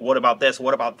go. Like, what about this?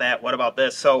 What about that? What about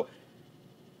this? So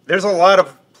there's a lot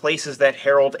of places that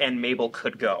Harold and Mabel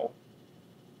could go.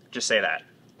 Just say that.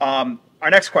 Our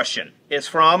next question is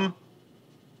from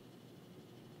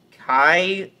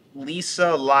Kai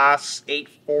Lisa Las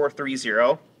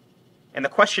 8430. And the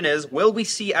question is, will we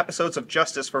see episodes of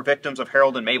Justice for victims of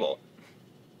Harold and Mabel?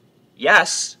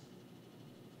 Yes.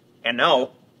 And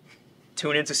no.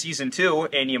 Tune into season 2,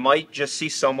 and you might just see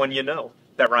someone you know.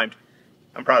 That rhymed.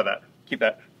 I'm proud of that. Keep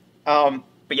that.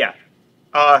 But yeah.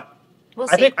 We'll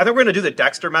I see. think we're going to do the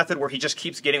Dexter method, where he just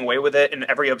keeps getting away with it in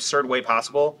every absurd way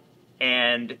possible,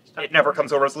 and it never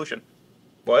comes to a resolution.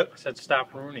 What? I said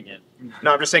stop ruining it.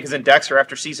 No, I'm just saying, because in Dexter,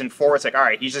 after season 4, it's like, all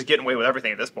right, he's just getting away with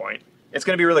everything at this point. It's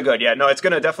going to be really good. Yeah, no, it's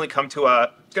going to definitely come to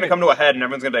a head, and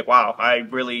everyone's going to be like, wow, I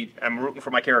really am rooting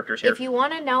for my characters here. If you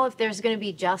want to know if there's going to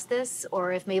be justice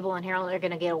or if Mabel and Harold are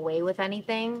going to get away with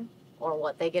anything or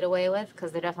what they get away with,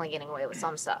 because they're definitely getting away with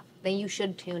some stuff, then you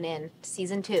should tune in to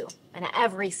season 2 and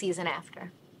every season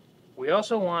after. We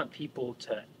also want people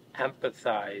to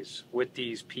empathize with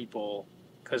these people,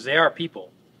 because they are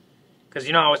people. Because,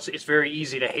 you know, it's very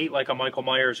easy to hate like a Michael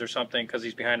Myers or something because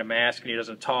he's behind a mask and he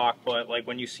doesn't talk. But like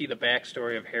when you see the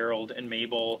backstory of Harold and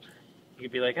Mabel, you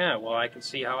could be like, well, I can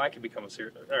see how I could become a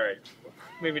serial. All right,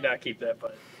 maybe not keep that,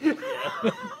 but yeah.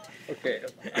 Okay.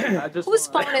 Whose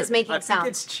phone is making sound?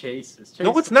 It's Chase's.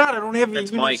 No, it's not. I don't have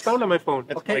It's even Mike's. sound on my phone.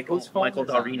 It's Okay, Michael whose phone is that?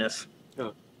 Darinas.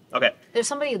 Oh. Okay. There's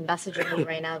somebody messaging me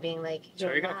right now being like, So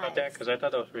 "You're you're going to cut live." that? Because I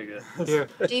thought that was pretty good. Yeah.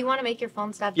 Do you want to make your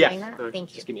phone stop Yeah. doing that?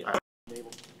 Thank you. Just give me that.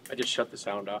 I just shut the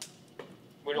sound off.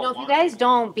 We You know, if you guys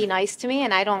don't be nice to me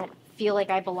and I don't feel like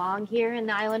I belong here in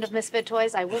the island of Misfit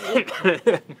Toys, I will leave.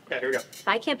 Okay, here we go. If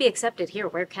I can't be accepted here,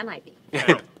 where can I be?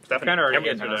 Stephanie, Kinda already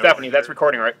answered that. Stephanie, that's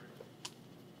recording, right?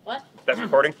 What? That's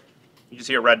recording? You just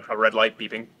hear a red light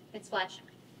beeping. It's flashing.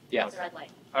 Yeah. It's a red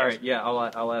light. All right, yeah,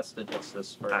 I'll ask the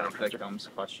Justice for the victims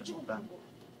question then.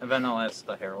 And then I'll ask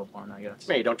the Harold one, I guess.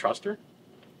 Man, you don't trust her?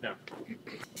 No.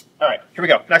 All right, here we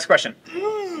go. Next question.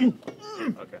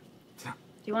 Okay. Do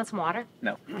you want some water?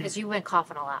 No. Because you've been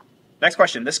coughing a lot. Next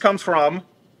question. This comes from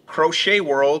Crochet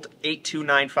World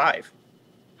 8295.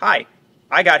 Hi,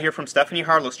 I got here from Stephanie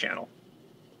Harlow's channel.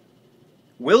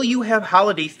 Will you have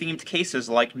holiday-themed cases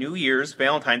like New Year's,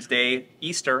 Valentine's Day,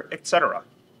 Easter, etc.?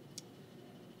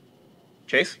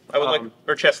 Chase, I would like,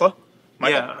 or Chesla?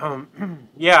 Michael?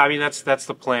 Yeah. I mean, that's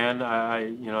the plan.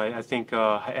 I think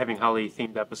having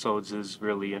holiday-themed episodes is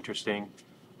really interesting,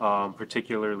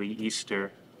 particularly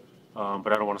Easter. But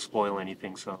I don't want to spoil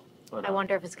anything, so. But, I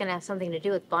wonder if it's going to have something to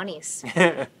do with bunnies.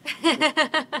 That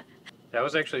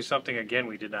was actually something, again,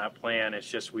 we did not plan. It's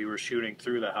just we were shooting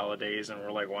through the holidays, and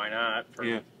we're like, why not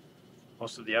for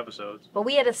most of the episodes? But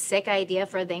we had a sick idea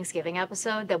for a Thanksgiving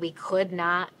episode that we could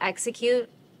not execute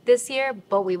this year,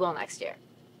 but we will next year.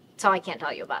 So I can't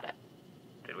tell you about it.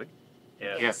 Did we?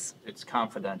 Yeah. Yes. It's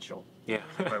confidential. Yeah.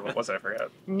 Wait, what was it? I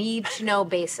forgot. Need to know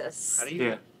basis. How do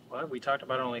you? What? We talked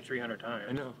about it only 300 times.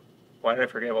 I know. Why did I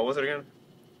forget? What was it again?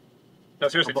 No,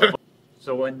 seriously.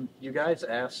 So when you guys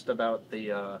asked about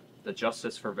the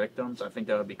Justice for victims, I think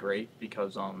that would be great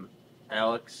because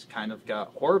Alex kind of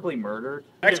got horribly murdered.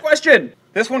 Next question.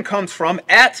 This one comes from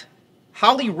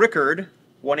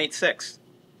 @HollyRickard186.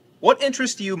 What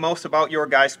interests you most about your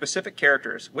guys' specific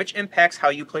characters? Which impacts how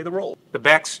you play the role? The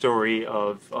backstory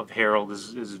of Harold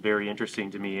is very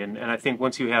interesting to me, and I think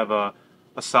once you have a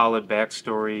solid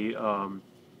backstory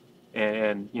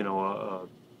and you know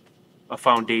a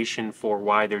foundation for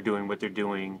why they're doing what they're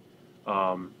doing,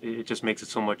 it just makes it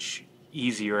so much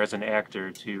easier as an actor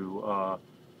to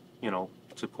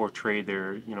to portray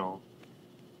their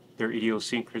their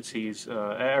idiosyncrasies.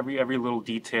 Every little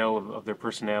detail of their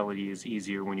personality is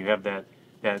easier when you have that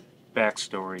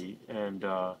backstory, and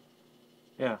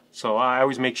yeah. So I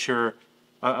always make sure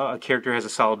a character has a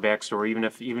solid backstory, even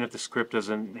if the script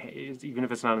doesn't, even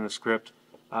if it's not in the script.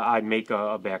 I make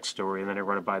a backstory and then I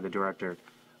run it by the director,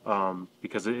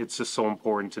 because it's just so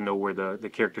important to know where the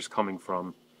character's coming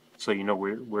from, so you know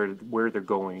where they're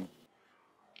going.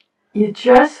 You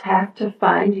just have to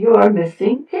find your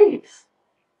missing piece.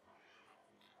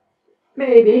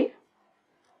 Maybe,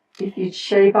 if you'd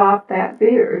shave off that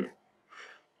beard,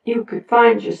 you could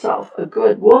find yourself a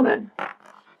good woman,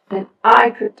 and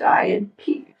I could die in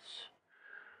peace.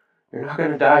 You're not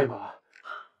gonna die, Ma.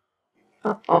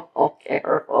 Oh,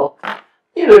 Carol,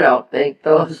 you don't think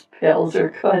those pills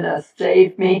are gonna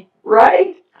save me,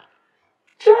 right?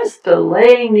 Just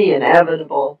delaying the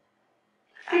inevitable.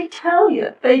 I tell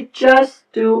you, they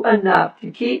just do enough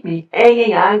to keep me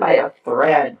hanging on by a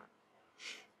thread.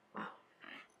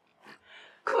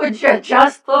 Could you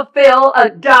just fulfill a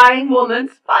dying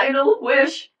woman's final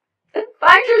wish and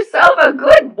find yourself a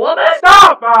good woman?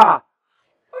 Stop, Ma!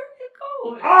 Where are you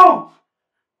going? Oh!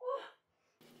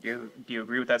 Do you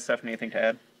agree with that, Stephanie? Anything to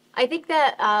add? I think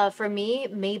that for me,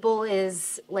 Mabel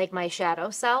is like my shadow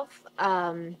self.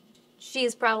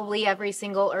 She's probably every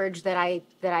single urge that I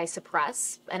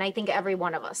suppress, and I think every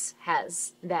one of us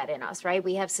has that in us, right?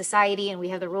 We have society and we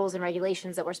have the rules and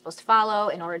regulations that we're supposed to follow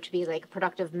in order to be like a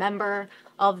productive member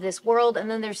of this world,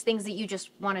 and then there's things that you just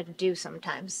want to do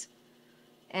sometimes.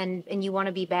 And you want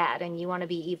to be bad and you want to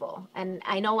be evil. And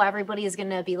I know everybody is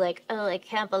going to be like, oh, I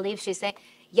can't believe she's saying,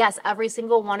 yes, every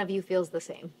single one of you feels the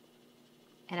same.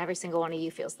 And every single one of you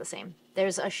feels the same.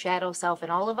 There's a shadow self in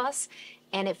all of us,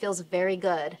 and it feels very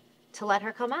good to let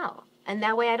her come out. And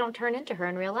that way I don't turn into her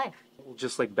in real life.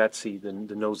 Just like Betsy, the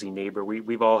nosy neighbor.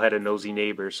 We've all had a nosy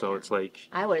neighbor, so it's like...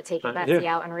 I would have taken Betsy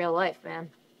out in real life,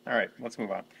 man. All right, let's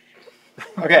move on.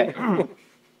 Okay.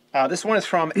 This one is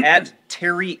from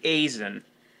Terry Azen.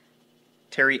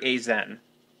 Terry Azen.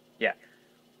 Yeah.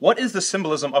 What is the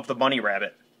symbolism of the bunny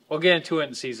rabbit? We'll get into it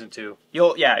in season 2.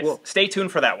 Stay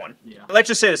tuned for that one. Yeah. Let's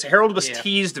just say this: Harold was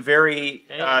teased very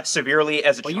severely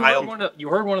as a child. You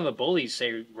heard one of the bullies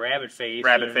say "rabbit face."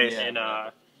 Rabbit face in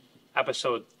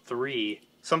episode 3.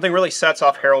 Something really sets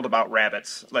off Harold about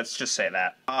rabbits. Let's just say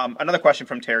that. Another question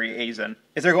from Terry Azen: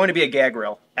 is there going to be a gag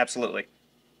reel? Absolutely.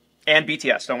 And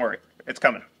BTS, don't worry, it's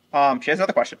coming. She has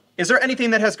another question. Is there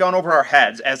anything that has gone over our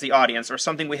heads as the audience, or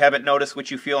something we haven't noticed which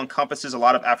you feel encompasses a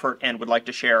lot of effort and would like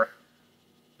to share?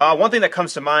 One thing that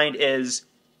comes to mind is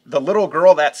the little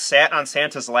girl that sat on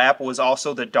Santa's lap was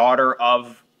also the daughter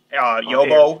of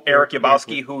Yobo, Eric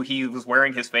Yabowski, who he was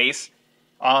wearing his face.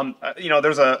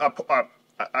 There's a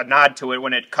nod to it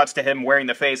when it cuts to him wearing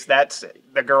the face. That's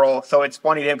the girl, so it's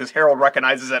funny to him because Harold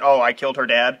recognizes that, oh, I killed her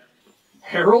dad.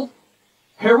 Harold?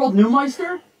 Harold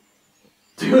Newmeister?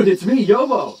 Dude, it's me,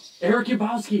 Yobo, Eric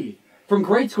Yabowski, from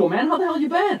grade school, man. How the hell you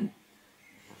been?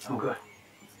 I'm good.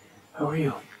 How are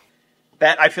you?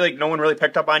 That I feel like no one really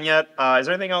picked up on yet. Is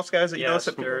there anything else, guys, that you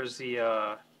noticed? There's the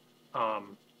you're gonna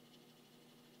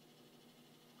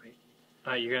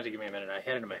have to give me a minute. I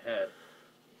had it in my head.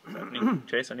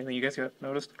 Chase, anything you guys got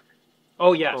noticed?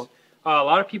 Oh yes, a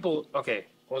lot of people. Okay,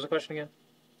 what was the question again?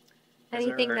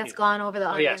 Anything that's gone over the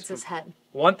audience's head.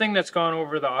 One thing that's gone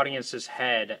over the audience's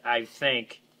head, I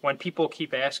think, when people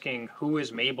keep asking who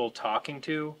is Mabel talking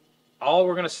to, all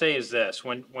we're gonna say is this: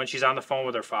 when she's on the phone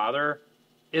with her father.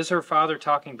 Is her father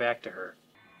talking back to her?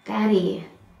 Daddy,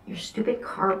 your stupid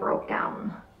car broke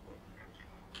down.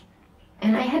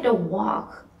 And I had to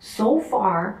walk so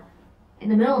far in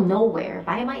the middle of nowhere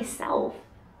by myself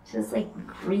to this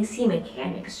greasy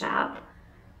mechanic shop.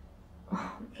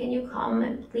 Oh, can you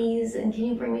come, please? And can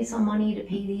you bring me some money to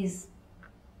pay these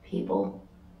people?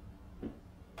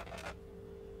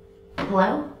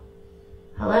 Hello?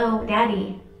 Hello,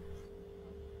 Daddy?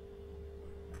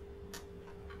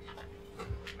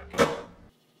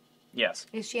 Yes.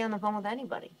 Is she on the phone with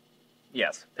anybody?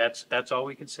 Yes. That's all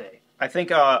we can say. I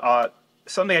think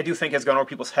something I do think has gone over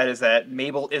people's head is that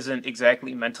Mabel isn't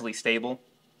exactly mentally stable,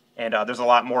 and there's a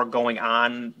lot more going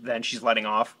on than she's letting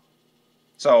off.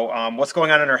 So what's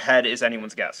going on in her head is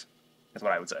anyone's guess, is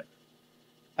what I would say.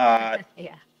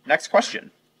 Yeah. Next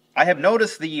question. I have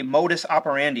noticed the modus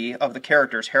operandi of the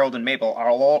characters Harold and Mabel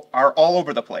are all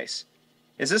over the place.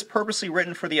 Is this purposely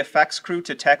written for the effects crew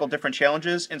to tackle different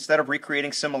challenges instead of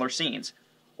recreating similar scenes?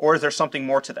 Or is there something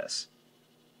more to this?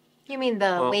 You mean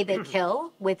the way they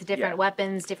kill with different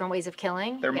weapons, different ways of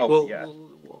killing? They're with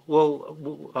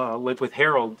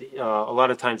Harold, a lot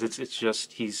of times it's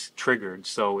just he's triggered,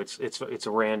 so it's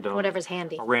a random whatever's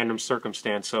handy, a random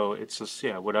circumstance. So it's just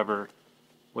whatever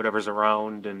whatever's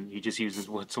around, and he just uses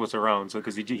what's around. So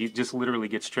because he just literally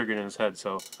gets triggered in his head.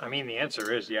 So I mean, the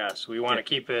answer is yes. We want to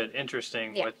keep it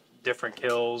interesting with different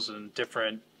kills and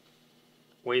different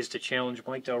ways to challenge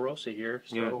Mike Del Rosa here.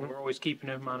 So we're always keeping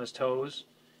him on his toes.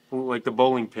 Like the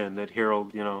bowling pin that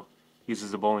Harold,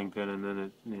 uses the bowling pin, and then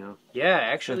it. Yeah,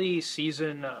 actually,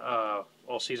 season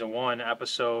 1,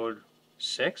 episode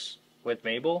 6 with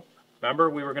Mabel. Remember,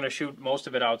 we were going to shoot most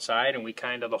of it outside, and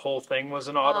the whole thing was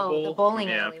an audible. Oh, the bowling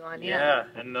alley one, Yeah,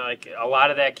 and like a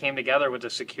lot of that came together with the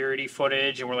security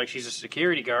footage, and we're like, she's a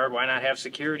security guard. Why not have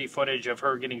security footage of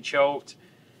her getting choked?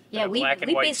 Yeah, we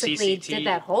basically did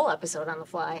that whole episode on the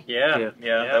fly. Yeah,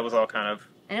 that was all kind of.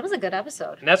 And it was a good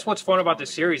episode. And that's what's fun about this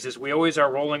series is we always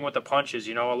are rolling with the punches.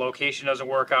 A location doesn't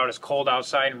work out. It's cold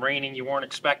outside and raining. You weren't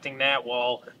expecting that.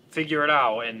 Well, figure it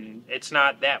out. And it's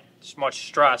not that much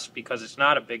stress because it's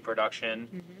not a big production.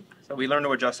 Mm-hmm. So we learn to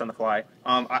adjust on the fly.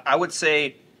 I would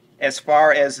say, as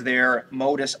far as their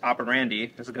modus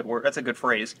operandi, that's a good word. That's a good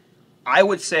phrase. I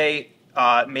would say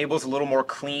Mabel's a little more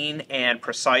clean and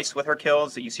precise with her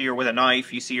kills. You see her with a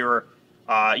knife. You see her.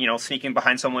 Sneaking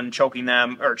behind someone, choking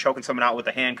them, or choking someone out with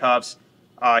the handcuffs.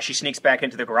 She sneaks back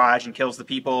into the garage and kills the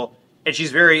people. And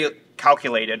she's very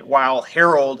calculated, while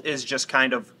Harold is just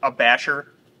kind of a basher.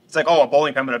 It's like, oh, a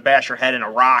bowling pin, I'm going to bash her head in a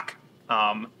rock,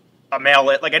 a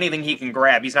mallet, like anything he can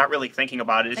grab. He's not really thinking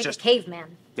about it. It's like just a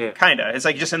caveman. Yeah. Kind of. It's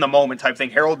like just in the moment type thing.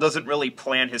 Harold doesn't really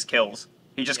plan his kills.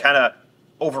 He just kind of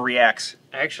overreacts.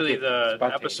 Actually, the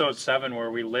episode 7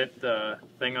 where we lit the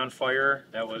thing on fire,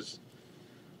 that was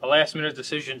a last-minute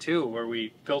decision, too, where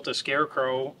we built a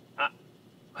scarecrow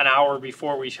an hour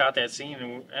before we shot that scene,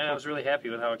 and I was really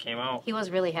happy with how it came out. He was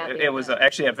really happy. It was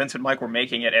actually Vince and Mike were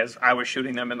making it as I was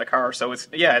shooting them in the car, so it's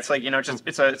like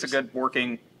it's a good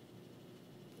working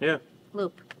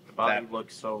loop. The body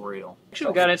looks so real. Actually,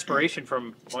 we got inspiration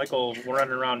from Michael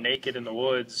running around naked in the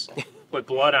woods with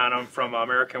blood on him from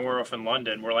American Werewolf in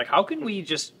London. We're like, how can we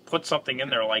just put something in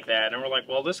there like that? And we're like,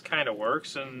 well, this kind of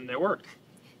works, and it worked.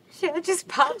 Yeah, it just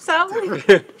pops out.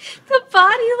 The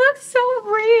body looks so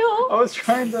real. I was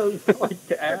trying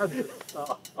to add.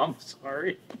 I'm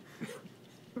sorry.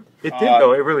 It did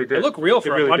though. It really did. It looked real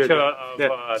for really a bunch did,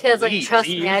 of Taylor's like, trust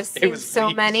me, I've seen so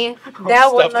many.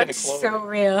 That one looks so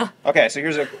real. Okay, so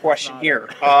here's a question here.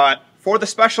 For the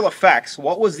special effects,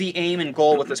 what was the aim and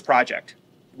goal with this project?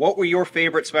 What were your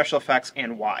favorite special effects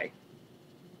and why?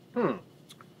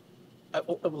 A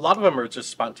lot of them are just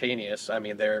spontaneous. I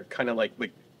mean, they're kind of like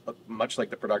much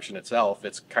like the production itself.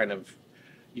 It's kind of,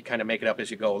 you kind of make it up as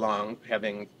you go along.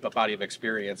 Having a body of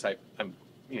experience, I'm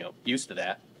used to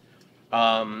that.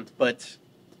 But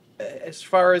as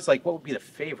far as like what would be the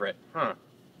favorite,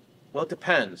 well, it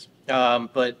depends.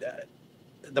 But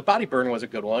the body burn was a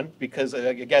good one because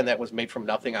again, that was made from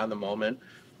nothing on the moment.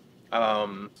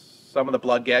 Some of the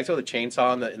blood gags, or the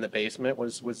chainsaw in the basement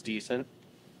was decent.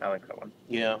 I like that one.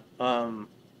 Yeah.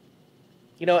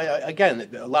 Again,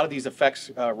 a lot of these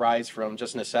effects rise from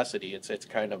just necessity. It's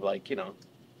kind of like,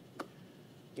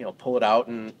 pull it out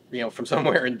and, from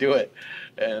somewhere and do it.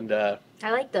 And I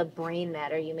like the brain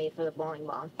matter you made for the bowling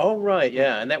ball. Oh, right,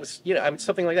 yeah. And that was,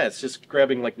 something like that. It's just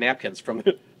grabbing like napkins from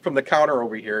the counter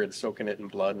over here and soaking it in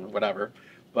blood and whatever.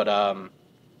 But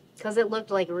because it looked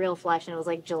like real flesh and it was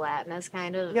like gelatinous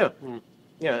kind of. Yeah.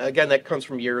 Yeah, again, that comes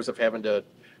from years of having to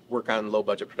work on low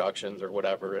budget productions or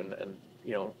whatever and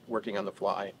working on the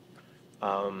fly.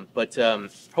 But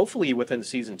hopefully within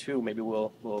season 2, maybe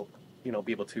we'll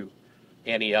be able to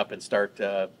ante up and start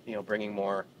bringing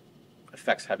more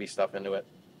effects heavy stuff into it.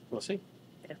 We'll see.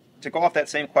 Yeah. To go off that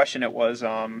same question, it was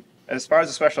as far as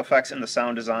the special effects and the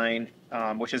sound design,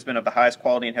 which has been of the highest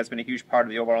quality and has been a huge part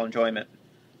of the overall enjoyment.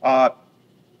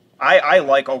 I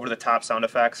like over-the-top sound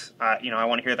effects. I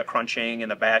want to hear the crunching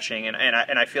and the bashing, and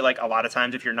I feel like a lot of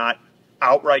times if you're not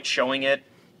outright showing it,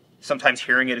 sometimes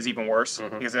hearing it is even worse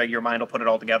because your mind will put it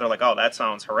all together like, oh, that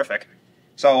sounds horrific.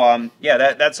 So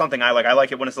that's something I like. I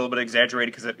like it when it's a little bit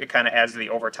exaggerated because it kind of adds to the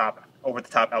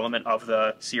over-the-top element of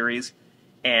the series.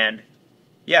 And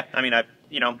yeah, I mean,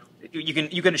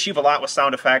 you can achieve a lot with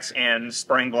sound effects and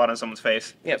spraying blood on someone's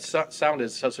face. Yeah, sound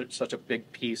is such a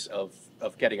big piece of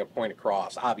getting a point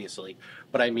across, obviously.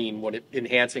 But I mean, when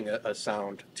enhancing a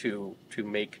sound to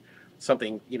make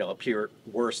something appear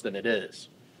worse than it is.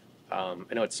 I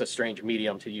know it's a strange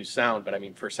medium to use sound, but I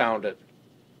mean, for sound,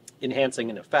 enhancing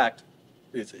an effect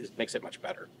makes it much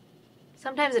better.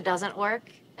 Sometimes it doesn't work,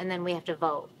 and then we have to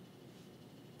vote,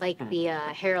 like the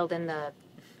Harold and the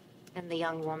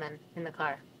young woman in the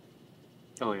car.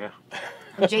 Oh yeah.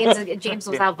 James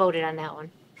was outvoted on that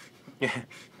one.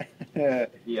 Yeah,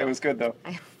 it was good though.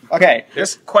 Okay,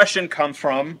 this question comes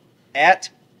from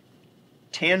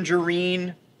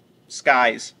 @Tangerine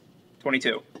Skies,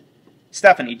 22.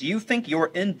 Stephanie, do you think your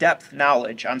in-depth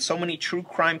knowledge on so many true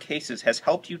crime cases has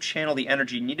helped you channel the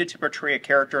energy needed to portray a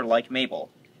character like Mabel?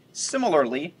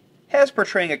 Similarly, has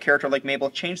portraying a character like Mabel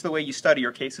changed the way you study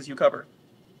your cases you cover?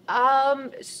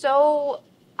 So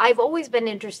I've always been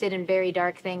interested in very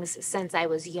dark things since I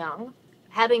was young.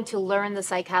 Having to learn the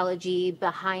psychology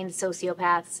behind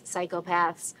sociopaths,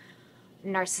 psychopaths,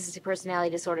 narcissistic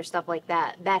personality disorder, stuff like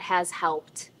that, that has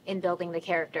helped in building the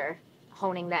character,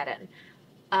 honing that in.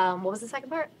 What was the second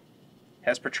part?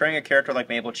 Has portraying a character like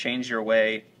Mabel changed the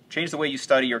way you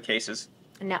study your cases?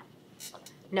 No.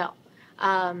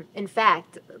 In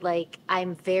fact, like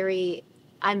I'm very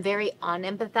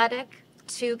unempathetic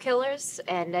to killers,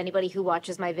 and anybody who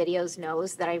watches my videos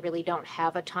knows that I really don't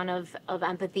have a ton of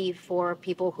empathy for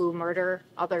people who murder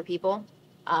other people.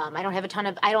 I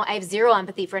have zero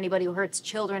empathy for anybody who hurts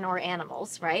children or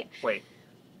animals, right? Wait,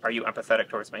 are you empathetic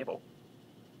towards Mabel?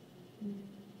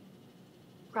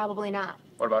 Probably not.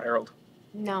 What about Harold?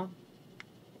 No.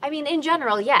 I mean, in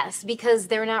general, yes, because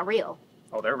they're not real.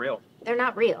 Oh, they're real. They're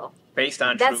not real. Based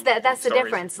on that's true the stories.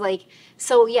 difference. Like,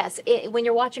 so yes, when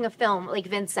you're watching a film, like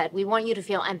Vince said, we want you to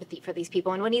feel empathy for these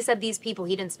people. And when he said these people,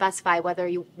 he didn't specify whether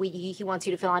he wants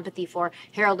you to feel empathy for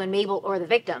Harold and Mabel or the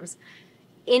victims.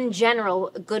 In general,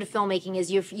 good filmmaking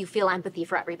is you feel empathy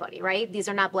for everybody, right? These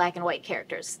are not black and white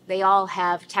characters. They all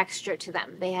have texture to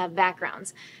them. They have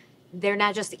backgrounds. They're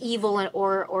not just evil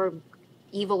or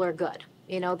evil or good.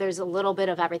 You know, there's a little bit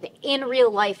of everything. In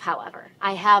real life, however,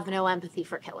 I have no empathy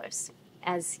for killers,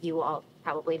 as you all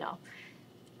probably know.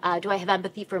 Do I have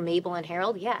empathy for Mabel and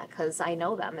Harold? Yeah, because I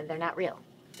know them and they're not real.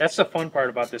 That's the fun part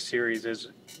about this series is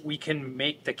we can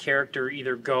make the character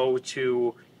either go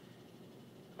to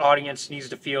audience needs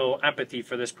to feel empathy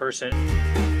for this person.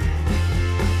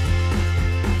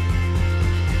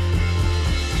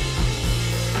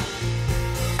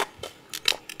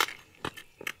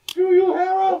 Screw you,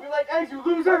 Harold! Be like, hey, you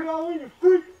loser! You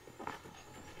freak!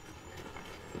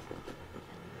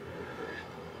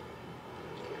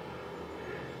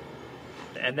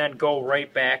 And then go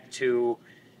right back to,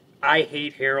 I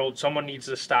hate Harold, someone needs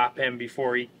to stop him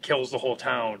before he kills the whole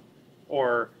town.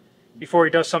 Or before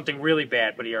he does something really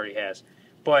bad, but he already has.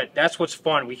 But that's what's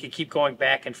fun. We could keep going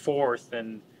back and forth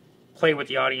and play with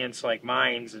the audience like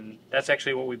minds. And that's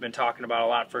actually what we've been talking about a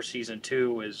lot for season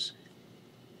 2 is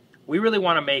we really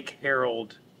want to make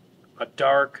Harold a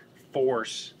dark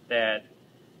force that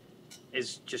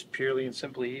is just purely and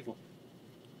simply evil.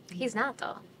 He's not,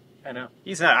 though. I know.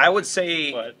 He's not. I would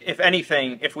say, if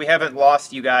anything, if we haven't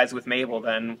lost you guys with Mabel,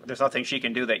 then there's nothing she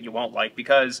can do that you won't like,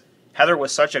 because Heather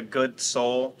was such a good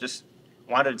soul, just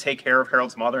wanted to take care of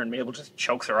Harold's mother, and Mabel just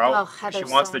chokes her out. Oh, Heather's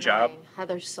she wants so the job. annoying.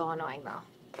 Heather's so annoying,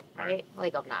 though. Right?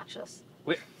 Like, obnoxious.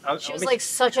 She was like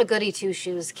such a goody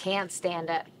two-shoes, can't stand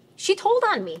it. She told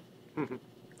on me.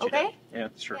 Okay? Yeah,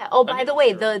 that's true. Yeah. Oh, by the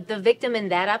way, the victim in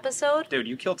that episode Dude,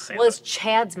 you killed Santa. was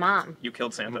Chad's mom. You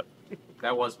killed Santa.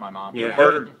 That was my mom. You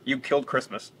murdered. You killed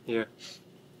Christmas. Yeah.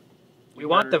 We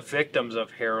want the victims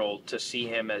of Harold to see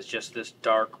him as just this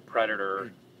dark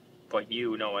predator, but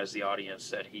you know as the audience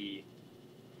that he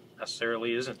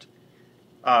necessarily isn't.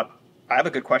 I have a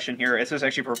good question here. This is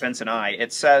actually for Vince and I.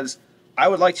 It says, I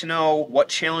would like to know what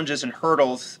challenges and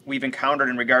hurdles we've encountered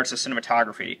in regards to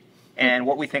cinematography and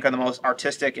what we think are the most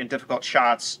artistic and difficult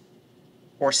shots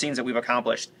or scenes that we've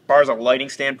accomplished. As far as a lighting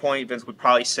standpoint, Vince would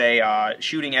probably say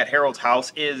shooting at Harold's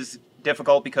house is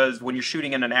difficult because when you're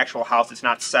shooting in an actual house, it's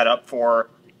not set up for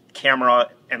camera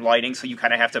and lighting, so you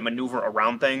kind of have to maneuver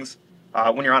around things.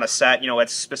 When you're on a set, you know,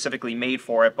 it's specifically made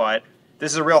for it, but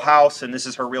this is a real house, and this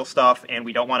is her real stuff, and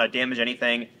we don't want to damage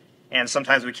anything, and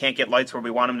sometimes we can't get lights where we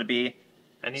want them to be.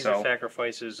 And these are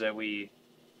sacrifices that we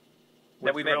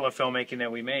guerrilla filmmaking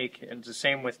that we make. And it's the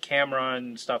same with camera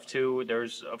and stuff too.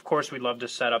 There's, of course, we'd love to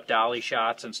set up dolly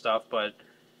shots and stuff, but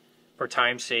for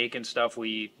time's sake and stuff,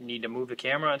 we need to move the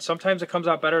camera. And sometimes it comes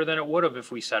out better than it would have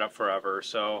if we set up forever.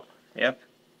 So, yep.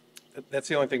 That's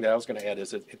the only thing that I was going to add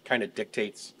is it kind of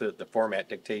dictates, the format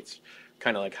dictates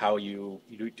kind of like how you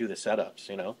do the setups,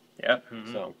 you know? Yeah.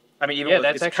 So, I mean, even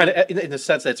it's kind of in the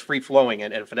sense that it's free flowing,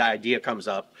 and if an idea comes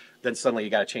up, then suddenly you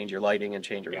got to change your lighting and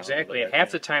change your exactly. And half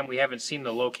the time we haven't seen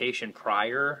the location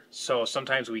prior, so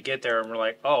sometimes we get there and we're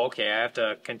like, oh, okay, I have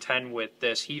to contend with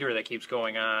this heater that keeps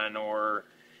going on, or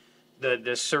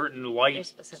the certain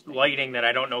lighting that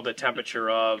I don't know the temperature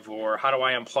of, or how do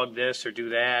I unplug this or do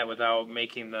that without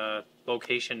making the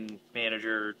location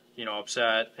manager, you know,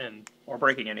 upset or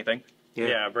breaking anything.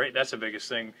 Yeah, that's the biggest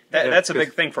thing. That's a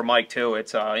big thing for Mike too.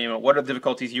 It's you know, what are the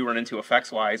difficulties you run into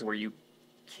effects wise where you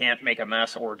can't make a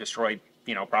mess or destroy,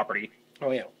 you know, property?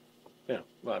 Oh yeah, yeah.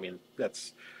 Well, I mean,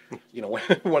 that's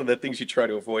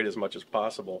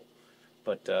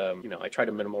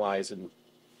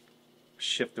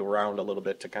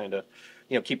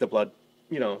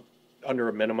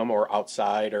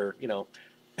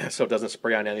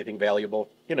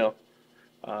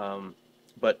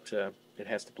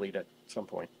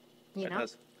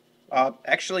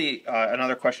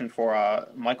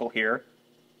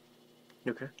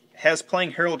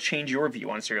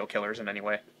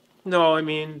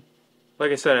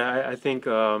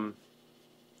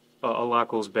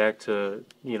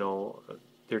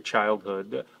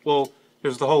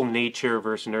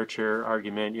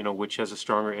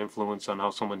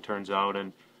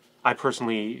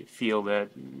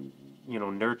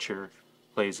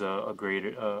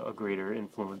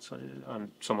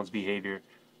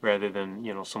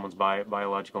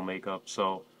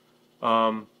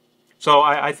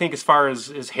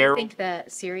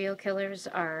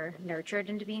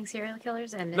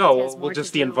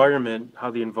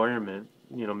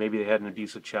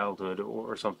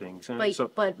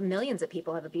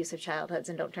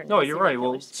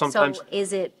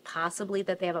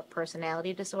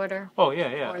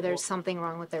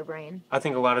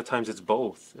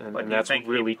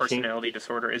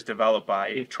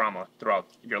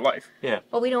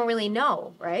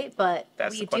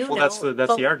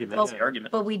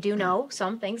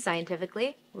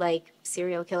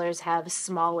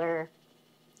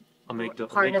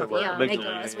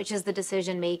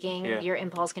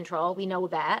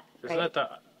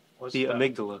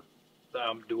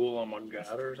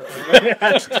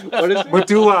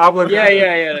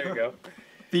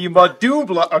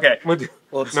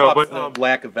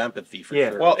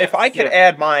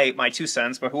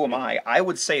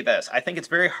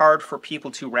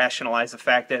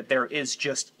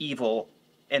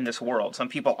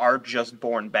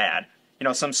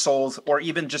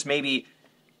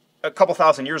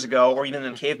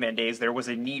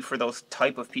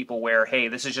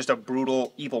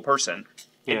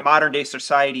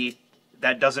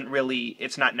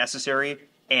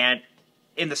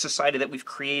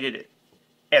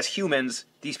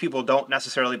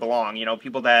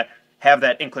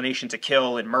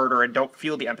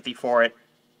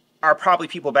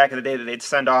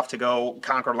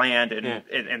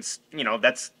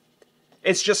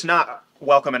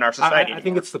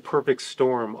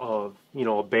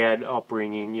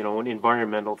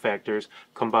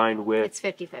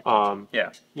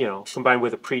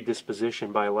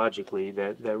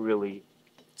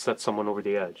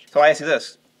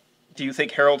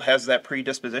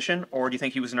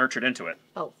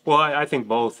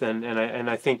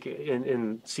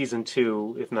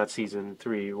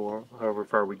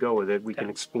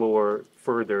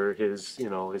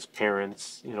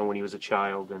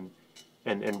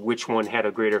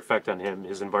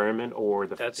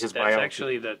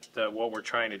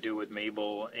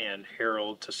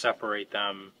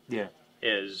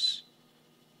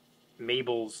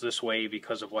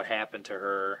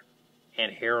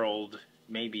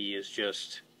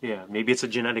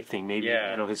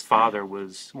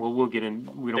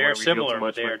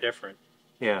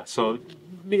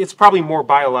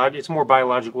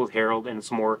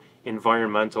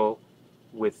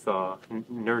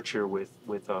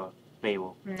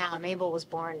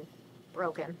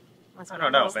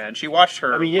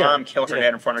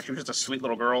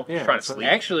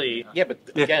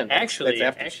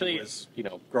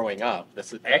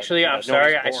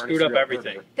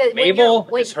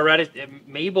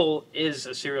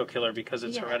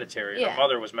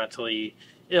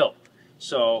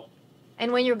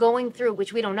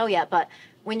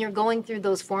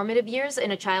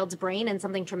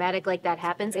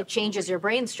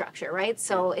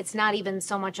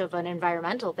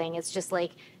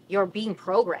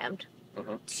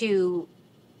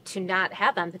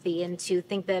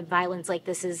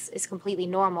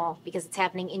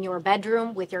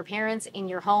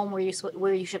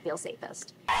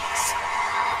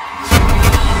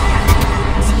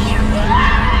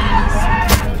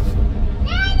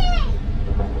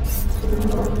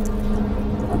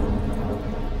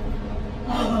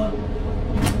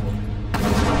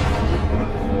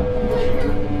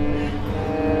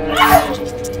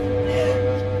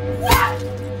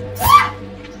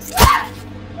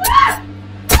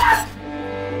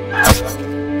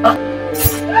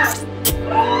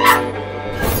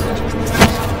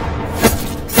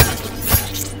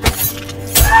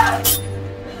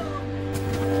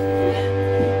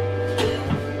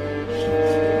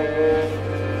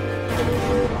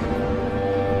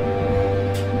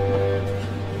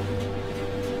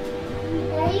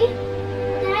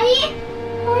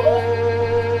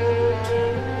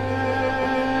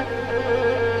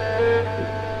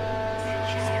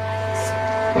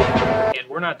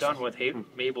not done with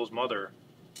Mabel's mother,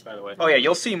 by the way. Oh yeah,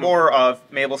 you'll see more of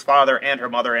Mabel's father and her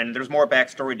mother, and there's more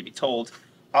backstory to be told.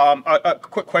 A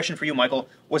quick question for you, Michael.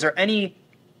 Was there any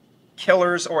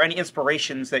killers or any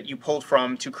inspirations that you pulled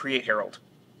from to create Harold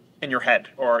in your head,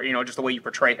 or just the way you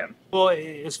portray him? Well,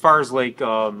 as far as like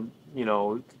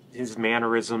his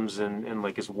mannerisms and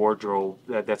like his wardrobe,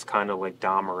 that's kind of like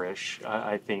Dahmer-ish,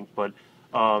 I think. But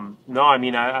no, I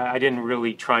mean I didn't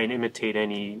really try and imitate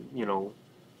any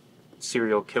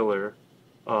serial killer.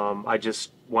 I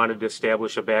just wanted to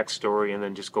establish a backstory and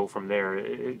then just go from there.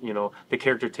 The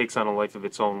character takes on a life of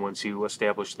its own once you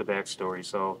establish the backstory.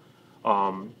 So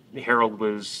Harold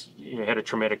had a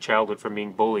traumatic childhood from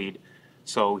being bullied,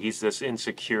 so he's this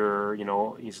insecure.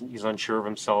 He's unsure of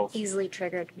himself, easily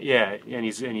triggered. Yeah, and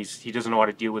he doesn't know how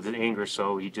to deal with his anger,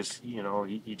 so he just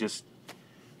he just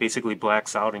basically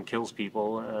blacks out and kills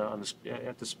people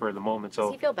at the spur of the moment. So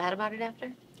does he feel bad about it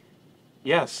after?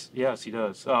 Yes, he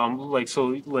does.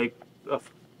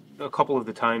 A couple of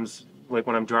the times, like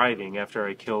when I'm driving after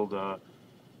I killed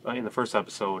in the first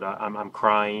episode, I'm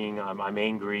crying, I'm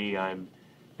angry,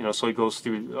 so he goes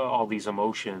through all these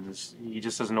emotions. He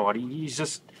just doesn't know he's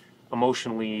just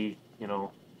emotionally,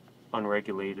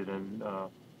 unregulated, and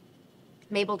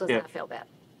Mabel does not feel bad.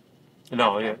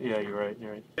 No, yeah, you're right.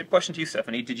 Good question to you,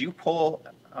 Stephanie. Did you pull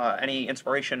any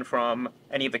inspiration from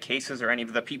any of the cases or any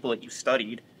of the people that you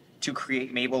studied to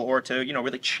create Mabel, or to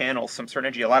really channel some certain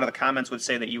energy? A lot of the comments would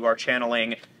say that you are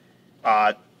channeling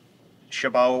Shabash,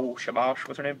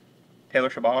 what's her name? Taylor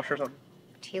Shabash or something?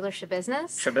 Taylor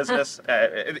Shabiznes?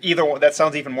 Shabiznes. Either one, that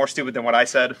sounds even more stupid than what I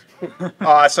said.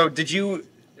 So did you?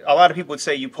 A lot of people would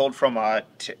say you pulled from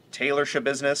Taylor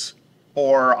Shabiznes,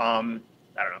 or I don't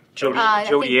know, Jodi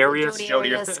Arias. Jodi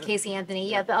Arias, Casey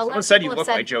Anthony. Yeah, someone said you look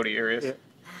like Jodi Arias. Yeah.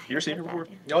 You ever seen her before?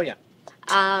 Oh yeah.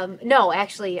 No,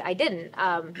 actually, I didn't.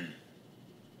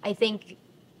 I think,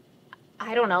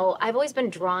 I don't know, I've always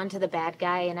been drawn to the bad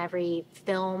guy in every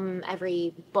film,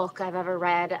 every book I've ever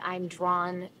read. I'm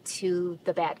drawn to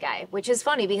the bad guy, which is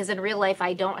funny because in real life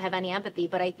I don't have any empathy,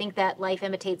 but I think that life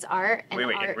imitates art. And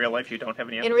wait, art, in real life you don't have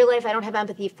any empathy? In real life I don't have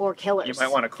empathy for killers. You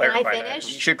might want to clarify Can I finish?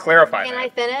 that. You should clarify Can that. I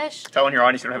finish? Telling your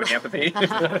audience you don't have any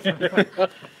empathy.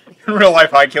 In real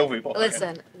life I kill people.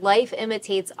 Listen, life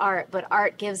imitates art, but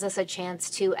art gives us a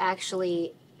chance to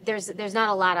actually, there's not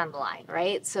a lot on the line,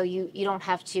 right? So you don't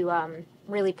have to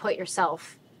really put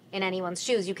yourself in anyone's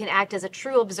shoes. You can act as a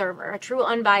true observer, a true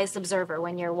unbiased observer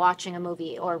when you're watching a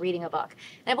movie or reading a book.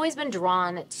 And I've always been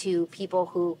drawn to people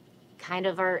who kind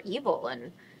of are evil,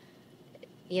 and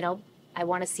I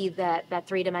want to see that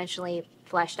three-dimensionally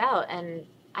fleshed out. And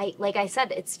like I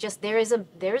said, it's just there's an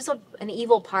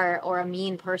evil part or a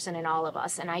mean person in all of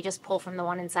us, and I just pull from the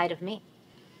one inside of me.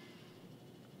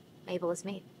 Mabel is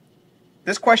me.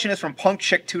 This question is from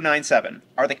PunkChick297.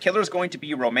 Are the killers going to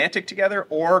be romantic together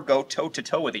or go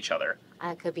toe-to-toe with each other?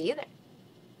 It could be either.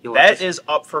 That is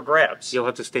up for grabs. You'll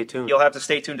have to stay tuned. You'll have to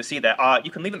stay tuned to see that.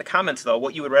 You can leave in the comments, though,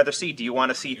 what you would rather see. Do you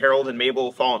want to see Harold and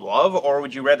Mabel fall in love, or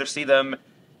would you rather see them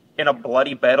in a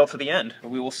bloody battle to the end?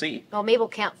 We will see. Well, Mabel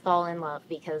can't fall in love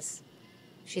because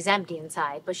she's empty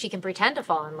inside, but she can pretend to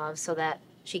fall in love so that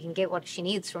she can get what she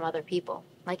needs from other people,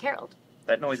 like Harold.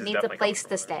 That noise She is needs a definitely place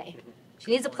to stay.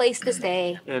 She needs a place to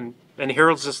stay. And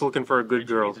Harold's just looking for a good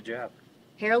girl.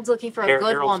 Harold's looking for a good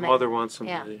Harold's woman. mother wants him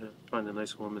Yeah. to find a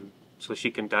nice woman so she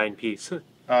can die in peace.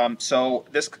 So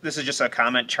this is just a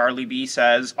comment. Charlie B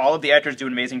says, all of the actors do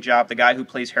an amazing job. The guy who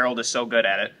plays Harold is so good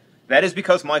at it. That is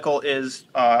because Michael is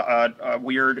a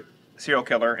weird serial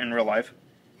killer in real life.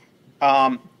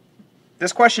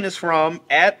 This question is from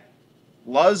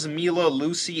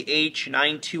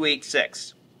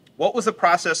 @LuzMilaLucyH9286. What was the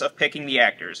process of picking the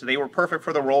actors? They were perfect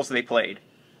for the roles they played.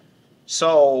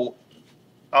 So,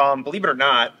 believe it or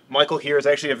not, Michael here is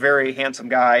actually a very handsome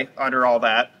guy under all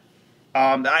that.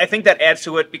 I think that adds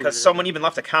to it because someone even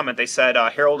left a comment. They said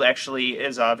Harold actually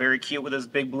is very cute with his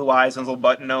big blue eyes and his little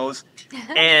button nose.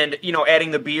 And, adding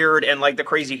the beard and like the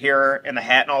crazy hair and the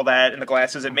hat and all that and the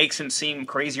glasses, it makes him seem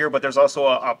crazier, but there's also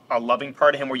a loving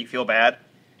part of him where you feel bad.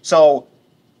 So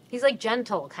He's like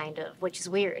gentle, kind of, which is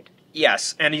weird.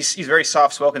 yes, and he's very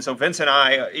soft-spoken. So Vince and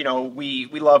I, we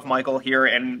love Michael here,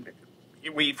 and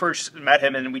we first met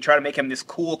him and we try to make him this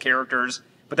cool characters.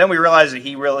 But then we realized that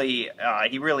he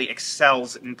really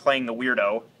excels in playing the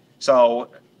weirdo. So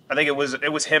I think it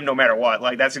was him no matter what.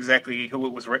 Like that's exactly who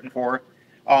it was written for.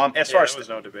 There was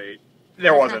no debate.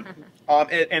 There wasn't.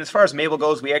 And as far as Mabel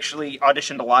goes, we actually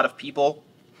auditioned a lot of people.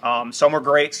 Some were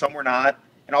great, some were not.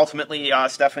 And ultimately,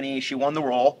 Stephanie, she won the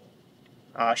role.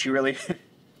 She really.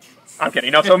 I'm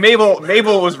kidding. No, so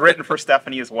Mabel was written for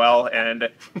Stephanie as well, and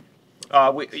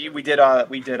we did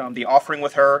The Offering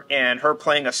with her, and her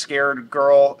playing a scared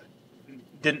girl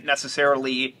didn't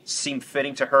necessarily seem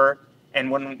fitting to her. And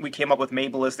when we came up with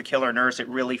Mabel as the killer nurse, it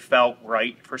really felt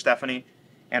right for Stephanie.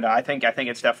 And I think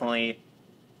it's definitely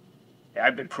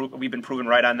we've been proven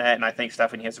right on that, and I think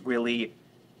Stephanie has really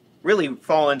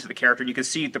fallen into the character. You can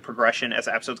see the progression as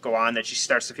the episodes go on, that she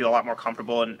starts to feel a lot more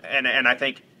comfortable, and I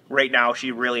think right now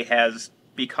she really has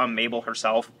become Mabel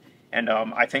herself, and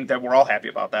I think that we're all happy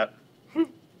about that.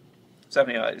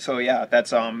 Stephanie, so yeah,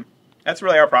 that's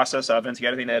really our process. Vince, you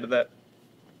got anything to add to that?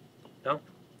 No.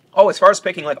 Oh, as far as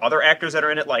picking like other actors that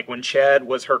are in it, like when Chad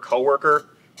was her coworker,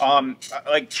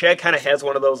 like Chad kind of has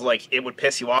one of those like it would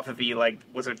piss you off if he like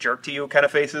was a jerk to you kind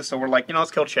of faces. So we're like,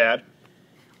 let's kill Chad.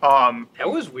 That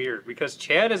was weird because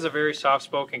Chad is a very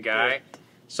soft-spoken guy.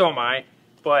 So am I,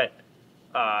 but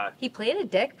he played a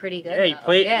dick pretty good. Yeah, he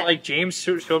played like James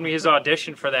showed me his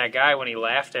audition for that guy when he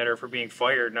laughed at her for being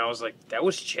fired, and I was like, that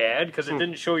was Chad because it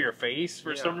didn't show your face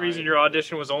for some reason. Your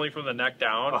audition was only from the neck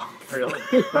down. Oh, really?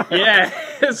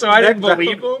 Yeah. So I didn't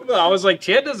believe him. I was like,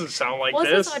 Chad doesn't sound like was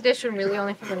this. Was this audition really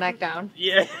only from the neck down?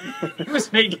 Yeah, he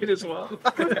was naked as well.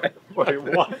 Wait,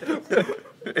 what?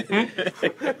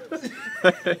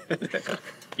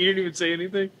 You didn't even say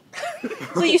anything?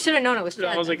 Well, you should have known it was Chad.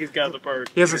 I was like, he's got the part.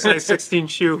 He has a size 16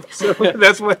 shoe, so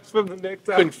that's what's from the neck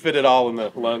down. Couldn't fit it all in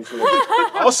the lungs.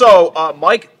 Also,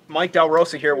 Mike Del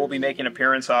Rosa here will be making an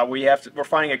appearance. We're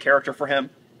finding a character for him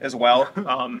as well.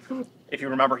 If you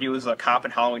remember, he was a cop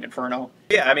in Halloween Inferno.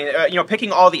 Yeah, I mean,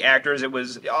 picking all the actors, it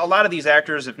was a lot of these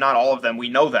actors, if not all of them, we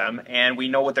know them and we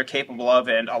know what they're capable of,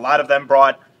 and a lot of them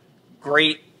brought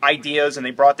great ideas and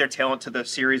they brought their talent to the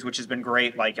series, which has been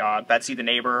great. Like Betsy the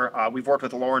neighbor, we've worked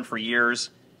with Lauren for years,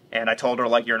 and I told her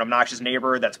like, you're an obnoxious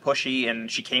neighbor that's pushy,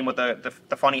 and she came with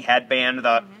the funny headband,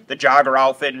 the jogger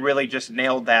outfit, and really just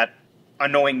nailed that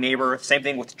annoying neighbor. Same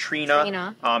thing with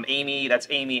Trina. Amy, that's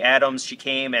Amy Adams. She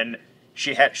came and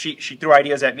she threw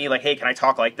ideas at me like, hey, can I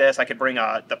talk like this? I could bring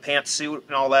the pantsuit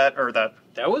and all that, or the.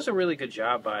 That was a really good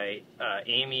job by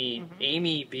Amy.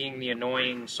 Amy being the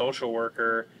annoying social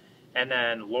worker, and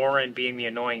then Lauren being the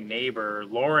annoying neighbor.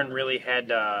 Lauren really had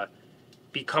to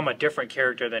become a different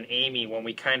character than Amy when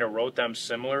we kind of wrote them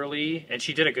similarly, and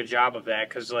she did a good job of that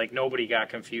because like nobody got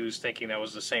confused thinking that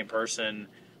was the same person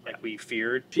like we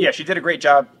feared. Yeah, she did a great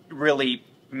job really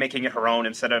making it her own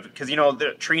instead of, because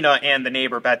the Trina and the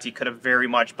neighbor Betsy could have very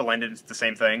much blended into the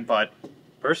same thing. But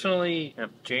personally,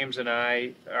 James and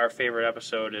I, our favorite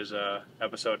episode is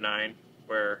episode 9,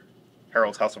 where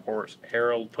Harold's House of Horrors.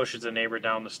 Harold pushes the neighbor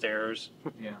down the stairs.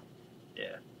 Yeah.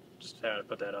 Yeah. Just had to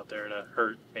put that out there to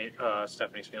hurt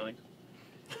Stephanie's feelings.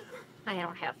 I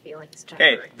don't have feelings.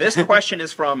 Okay, this question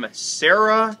is from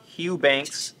Sarah Hugh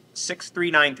Banks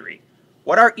 6393.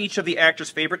 What are each of the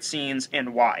actors' favorite scenes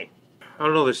and why? I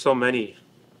don't know. There's so many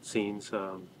scenes.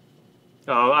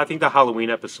 I think the Halloween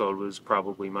episode was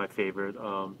probably my favorite.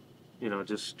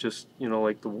 Just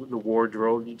like the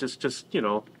wardrobe. Just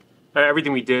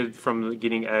everything we did from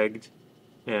getting egged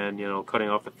and cutting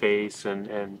off the face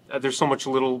and there's so much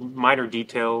little minor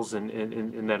details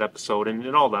in that episode and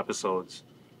in all the episodes.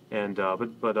 And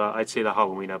but I'd say the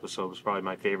Halloween episode was probably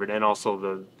my favorite, and also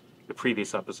the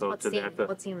previous episode.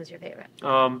 What scene was your favorite?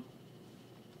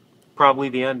 Probably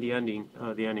the ending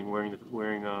wearing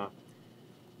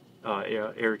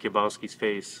Eric Yabowski's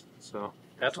face. So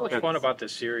that's what's fun about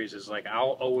this series is like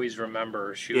I'll always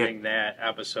remember shooting that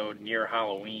episode near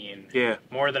Halloween. Yeah.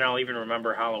 More than I'll even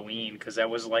remember Halloween, because that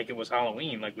was like it was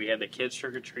Halloween. Like we had the kids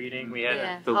trick or treating. We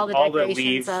had all the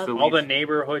leaves. All the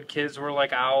neighborhood kids were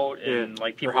like out, and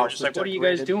like people were just like, "What are you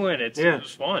guys doing?" It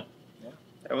was fun.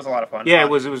 It was a lot of fun. Yeah, it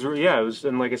was,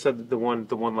 and like I said, the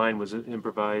one line was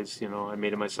improvised. I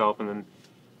made it myself, and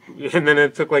then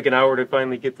it took like an hour to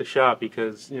finally get the shot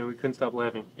because we couldn't stop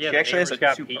laughing. Yeah, she actually has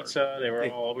got pizza. We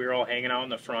were all hanging out in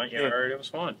the front yard. Yeah. It was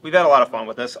fun. We've had a lot of fun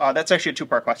with this. That's actually a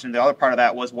 2-part question. The other part of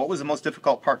that was, what was the most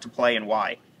difficult part to play and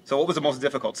why? So, what was the most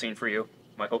difficult scene for you,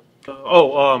 Michael?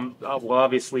 Well,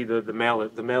 obviously the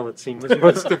mallet scene was the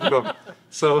most difficult.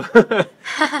 So,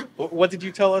 what did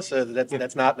you tell us?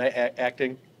 That's not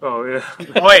acting. Oh yeah.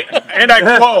 Wait, and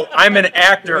I quote, "I'm an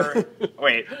actor."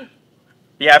 Wait.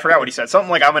 Yeah, I forgot what he said. Something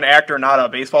like, "I'm an actor, not a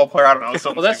baseball player." I don't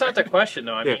know. Well, that's not the question,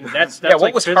 though. I mean, that's what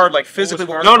like was hard, like physically.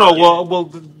 Well,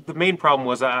 the main problem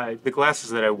was the glasses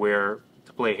that I wear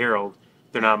to play Harold.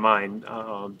 They're not mine,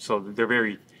 so they're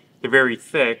very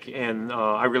thick, and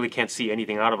I really can't see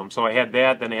anything out of them. So I had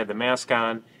that, then I had the mask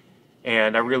on,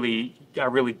 and I really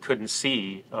couldn't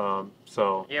see.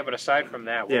 So yeah, but aside from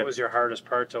that, what was your hardest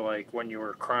part to like when you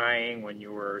were crying, when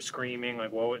you were screaming?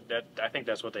 Like, what would that? I think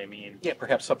that's what they mean. Yeah,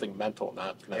 perhaps something mental,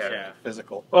 not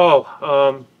physical.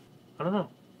 Oh, I don't know.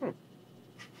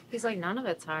 He's like, none of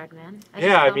it's hard, man.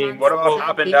 Yeah, I mean, what about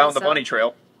hopping down the bunny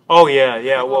trail? Oh yeah,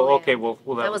 yeah. Well, Oh, yeah. okay. Well,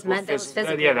 That was meant- that was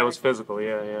physical, Yeah, that right? was physical.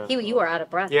 Yeah, yeah. You were out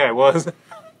of breath. Yeah, it was.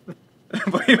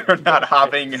 But you're not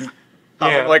hopping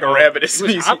like a rabbit.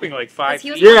 He was hopping like 5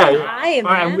 He was feet. hopping high, and,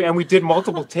 man. and we did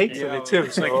multiple takes of it too.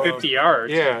 It's like so, 50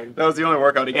 yards. Yeah, that was the only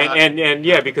workout he got. And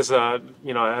yeah, because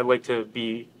you know, I like to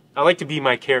be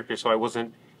my character, so I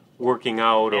wasn't working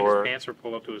out And or his pants were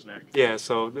pulled up to his neck. yeah.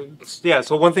 So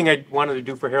so one thing I wanted to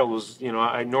do for Harold was, you know,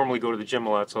 I normally go to the gym a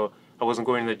lot, so I wasn't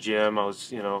going to the gym. I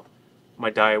was, you know,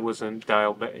 my diet wasn't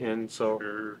dialed in, so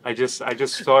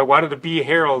I wanted to be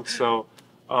Harold, so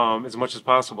as much as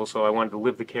possible. So I wanted to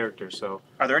live the character. So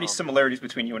Are there any similarities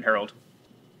between you and Harold?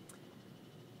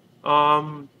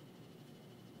 I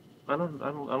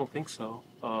don't think so.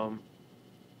 I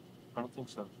don't think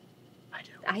so.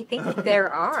 I think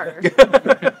there are.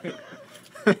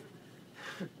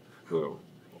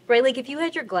 Right, like if you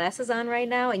had your glasses on right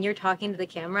now and you're talking to the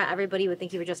camera, everybody would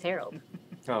think you were just Harold.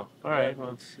 Oh, all right.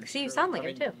 Well, See, you sound like I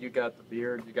him mean, too. You got the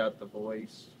beard, you got the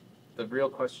voice. The real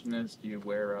question is, do you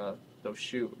wear those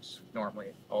shoes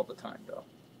normally all the time, though?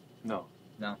 No.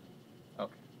 No?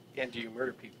 Okay. And do you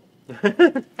murder people?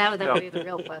 That would be the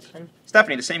real question.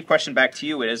 Stephanie, the same question back to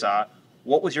you is,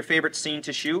 what was your favorite scene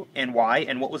to shoot and why?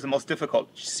 And what was the most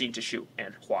difficult scene to shoot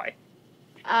and why?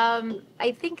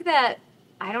 I think that,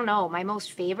 I don't know, my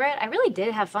most favorite, I really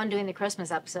did have fun doing the Christmas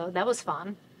episode. That was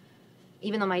fun.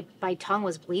 Even though my tongue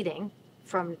was bleeding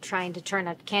from trying to turn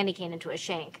a candy cane into a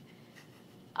shank.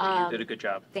 You did a good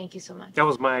job. Thank you so much. That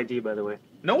was my idea, by the way.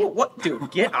 No, what?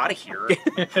 Dude, get out of here.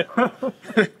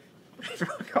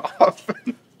 Fuck off.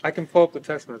 I can pull up the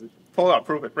text message. Pull it up,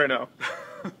 prove it right now.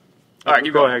 All right,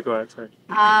 you go ahead. Sorry.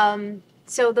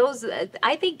 So those,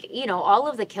 I think, you know, all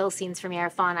of the kill scenes for me are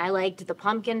fun. I liked the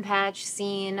pumpkin patch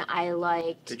scene. I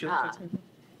liked. Did you like that scene?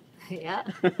 Yeah,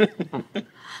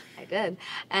 I did.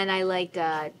 And I liked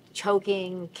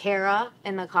choking Kara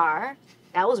in the car.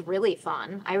 That was really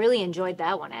fun. I really enjoyed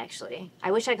that one, actually.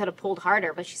 I wish I could have pulled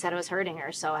harder, but she said it was hurting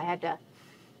her, so I had to.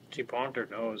 She bumped her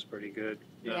nose pretty good.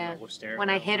 Yeah. With steering When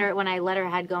I wheel. hit her, when I let her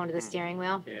head go into the steering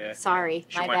wheel. Yeah. Sorry,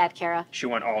 my bad, Kara. She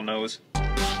went all nose.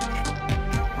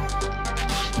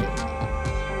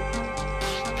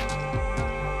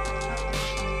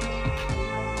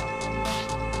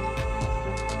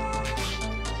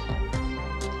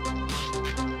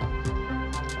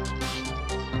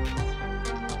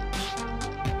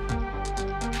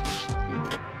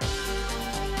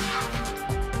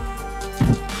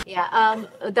 Yeah,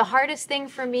 the hardest thing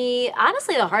for me,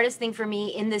 honestly, the hardest thing for me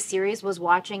in this series was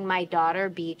watching my daughter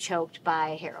be choked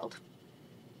by Harold.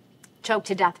 Choked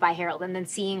to death by Harold, and then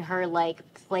seeing her, like,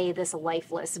 play this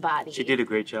lifeless body. She did a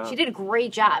great job. She did a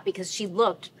great job because she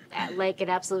looked like an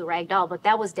absolute rag doll, but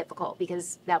that was difficult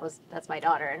because that's my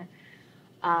daughter.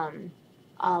 And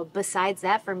besides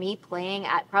that, for me, playing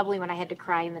at probably when I had to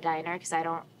cry in the diner, because I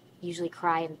don't usually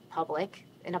cry in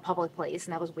a public place,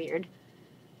 and that was weird.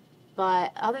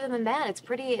 But other than that, it's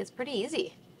pretty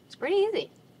easy. It's pretty easy.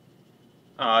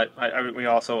 We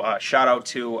also shout out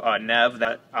to Nev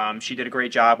that she did a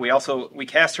great job. We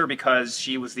cast her because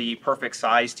she was the perfect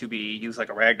size to be used like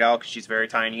a rag doll because she's very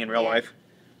tiny in real life.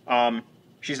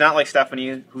 She's not like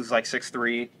Stephanie, who's like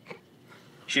 6'3".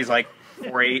 She's like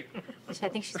 4'8". I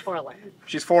think she's 4'11".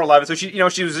 She's 4'11", so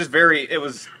she was just it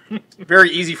was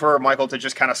very easy for Michael to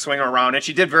just kind of swing her around, and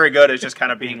she did very good at just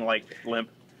kind of being like limp.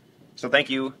 So thank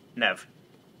you, Neve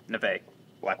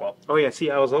Blackwell. Oh yeah, see,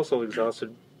 I was also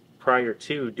exhausted prior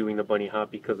to doing the bunny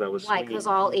hop because I was Why? swinging. Because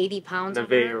all 80 pounds of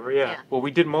Neve, her? yeah. Well, we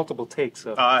did multiple takes.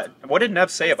 So. What did Nev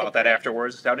say about that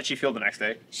afterwards? How did she feel the next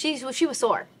day? She was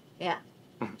sore. Yeah.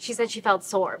 She said she felt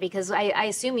sore because I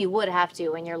assume you would have to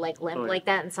when you're like limp like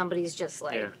that and somebody's just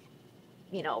like,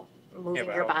 you know, moving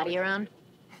your body around.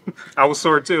 I was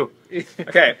sore too.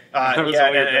 Okay.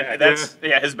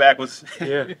 His back was.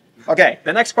 Yeah. Okay.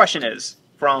 The next question is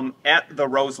from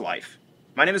 @TheRoseLife.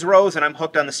 My name is Rose, and I'm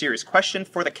hooked on the series. Question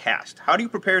for the cast: how do you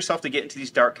prepare yourself to get into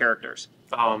these dark characters?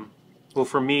 Well,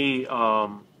 for me,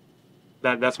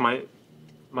 that's my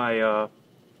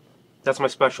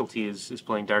specialty is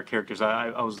playing dark characters.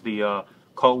 I was the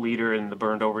cult leader in the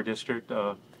Burned Over District,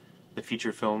 the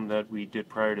feature film that we did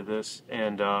prior to this,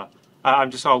 and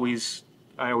I'm just always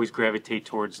gravitate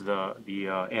towards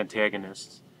the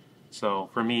antagonists. So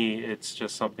for me, it's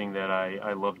just something that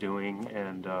I love doing,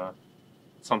 and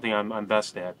something I'm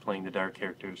best at, playing the dark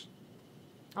characters.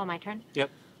 Oh, my turn?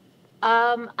 Yep.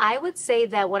 I would say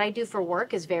that what I do for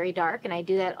work is very dark, and I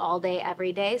do that all day,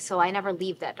 every day, so I never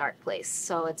leave that dark place.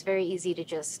 So it's very easy to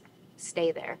just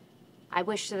stay there. I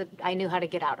wish that I knew how to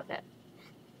get out of it.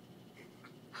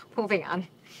 Moving on.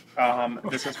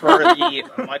 This is for the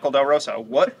Michael Del Rosa.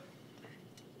 What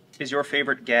is your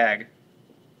favorite gag,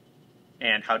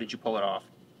 and how did you pull it off?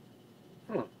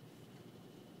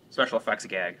 Special effects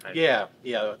gag. Yeah,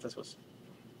 that's what's.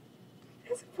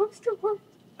 It's supposed to work.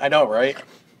 I know, right?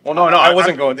 Well, no, I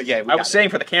wasn't going to. Yeah, I was saying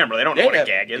for the camera. They don't know what a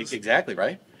gag is. Exactly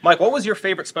right. Mike, what was your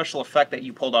favorite special effect that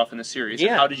you pulled off in the series?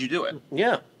 And how did you do it?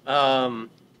 Yeah.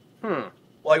 Well,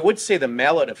 I would say the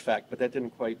mallet effect, but that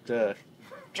didn't quite. It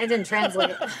didn't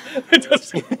translate. It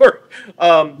doesn't work.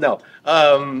 No.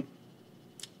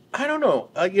 I don't know.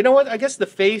 You know what? I guess the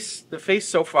face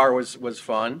so far was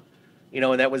fun. You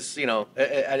know, and that was, you know,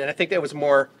 and I think that was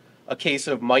more a case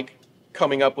of Mike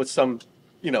coming up with some,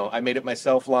 you know, I made it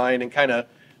myself line, and kind of,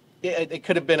 it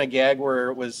could have been a gag where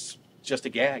it was just a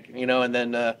gag, you know, and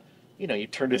then, you know, you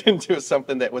turned it into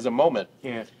something that was a moment.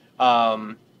 Yeah.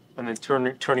 And then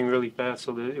turning really fast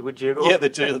so that it would jiggle. Yeah,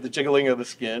 the jiggling of the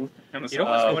skin. You know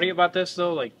what's funny about this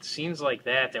though? Like scenes like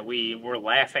that we were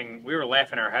laughing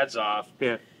our heads off.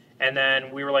 Yeah. And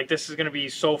then we were like, this is gonna be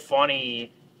so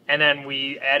funny. And then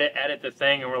we edit the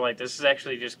thing, and we're like, this is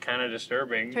actually just kind of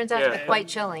disturbing. Turns out to be quite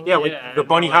chilling. Yeah, the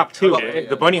bunny hop too.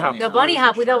 The bunny hop. The bunny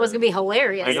hop we thought was gonna be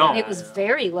hilarious. I know. And it was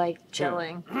very like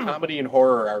chilling. Comedy and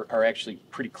horror are actually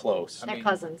pretty close. They're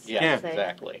cousins. Yeah, I'd say.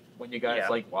 exactly. When you guys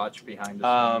like watch behind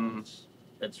the scenes,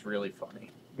 it's really funny.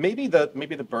 Maybe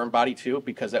the burn body too,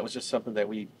 because that was just something that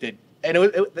we did, and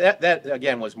that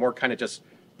again was more kind of just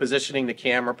positioning the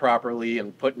camera properly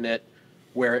and putting it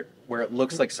where it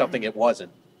looks like something it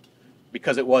wasn't.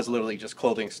 Because it was literally just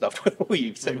clothing stuffed with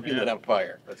leaves and lit on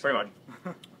fire. That's pretty much.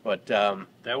 But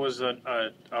that was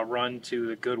a run to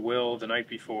the Goodwill the night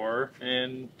before,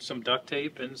 and some duct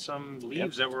tape and some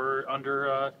leaves that were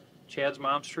under Chad's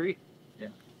mom's tree. Yeah.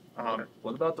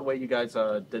 What about the way you guys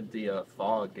did the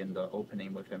fog in the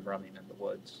opening with him running in the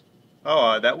woods?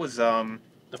 Oh, that was the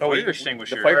fire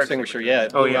extinguisher. The fire extinguisher, yeah.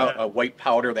 It Oh, blew yeah. out a white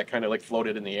powder that kind of like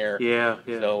floated in the air. Yeah.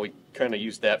 So we kind of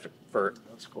used that for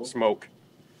smoke.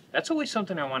 That's always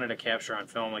something I wanted to capture on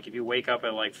film. Like if you wake up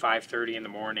at like 5:30 in the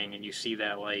morning and you see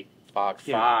that like fog,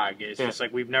 it's just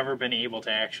like we've never been able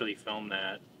to actually film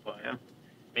that. But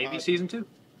maybe season 2.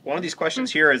 One of these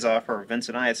questions here is for Vince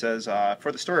and I. It says,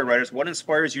 for the story writers, what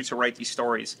inspires you to write these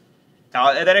stories?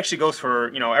 Now, that actually goes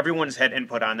for, you know, everyone's had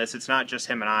input on this. It's not just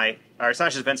him and I, or it's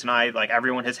not just Vince and I. Like,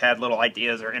 everyone has had little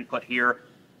ideas or input here.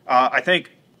 I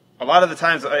think a lot of the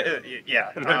times,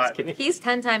 He's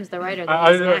 10 times the writer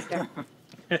than he's an actor.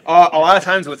 A lot of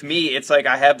times with me, it's like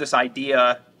I have this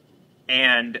idea,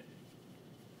 and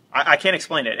I can't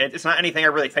explain it. It's not anything I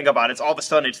really think about. It's all of a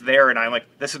sudden it's there, and I'm like,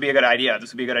 this would be a good idea.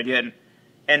 This would be a good idea.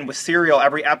 And with Serial,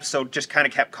 every episode just kind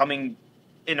of kept coming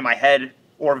into my head,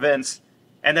 or Vince,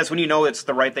 and that's when you know it's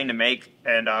the right thing to make.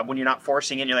 And when you're not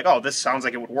forcing it, you're like, oh, this sounds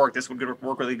like it would work. This would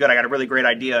work really good. I got a really great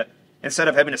idea. Instead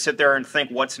of having to sit there and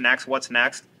think, what's next?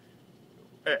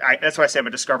 That's why I say I'm a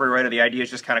discovery writer. The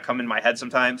ideas just kind of come in my head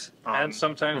sometimes. And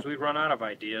sometimes we run out of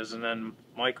ideas, and then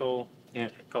Michael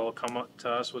will come up to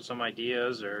us with some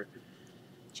ideas, or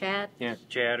Chad. Yeah,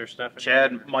 Chad or Stephanie.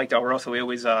 Chad, Mike Del Rosa, we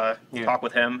always talk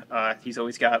with him. He's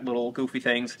always got little goofy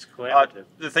things. It's collaborative.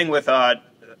 The thing with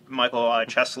Michael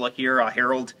Chesla here,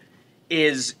 Harold,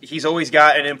 is he's always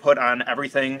got an input on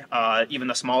everything, even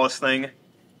the smallest thing.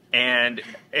 And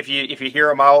if you hear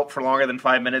him out for longer than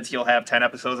 5 minutes, you'll have 10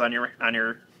 episodes on your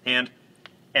hand.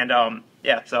 And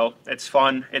so it's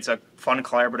fun. It's a fun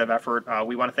collaborative effort.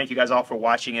 We want to thank you guys all for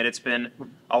watching it. It's been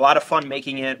a lot of fun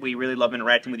making it. We really love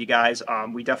interacting with you guys.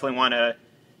 We definitely want to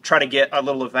try to get a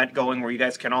little event going where you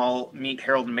guys can all meet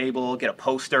Harold and Mabel, get a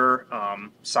poster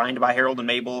signed by Harold and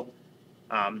Mabel.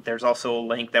 There's also a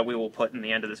link that we will put in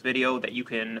the end of this video that you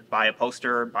can buy a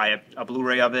poster, buy a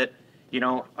Blu-ray of it. You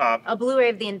know, a Blu-ray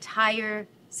of the entire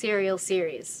Serial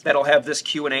series. That'll have this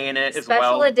Q&A in it as well.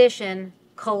 Special edition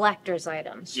collector's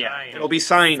items. Yeah, it'll be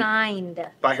signed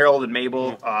by Harold and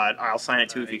Mabel. I'll sign it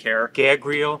too if you care. Gag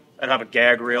reel. I'd have a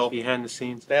gag reel behind the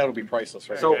scenes. That'll be priceless,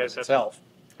 right? So itself.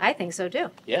 I think so too.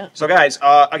 Yeah. So guys,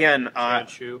 again,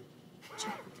 shoe.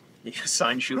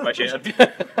 Signed shoe by Chad.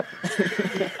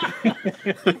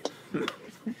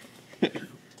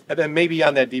 And then maybe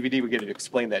on that DVD we get to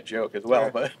explain that joke as well.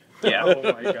 But yeah.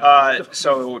 Oh my God.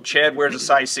 So Chad wears a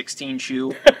size 16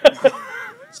 shoe.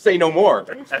 Say no more.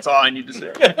 That's all I need to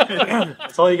say.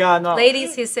 That's all you gotta know.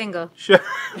 Ladies, he's single. Show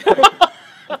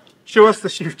us the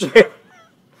shoe, Chad.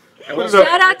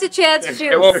 Shout out to Chad's shoes.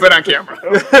 It won't fit on camera.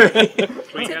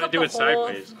 We gotta do it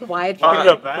sideways. Wide. Put it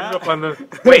up on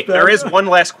the. Wait, there is one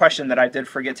last question that I did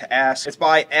forget to ask. It's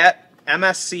by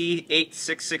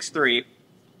 @MSC8663.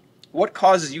 What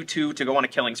causes you two to go on a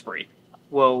killing spree?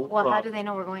 Well, Well, how do they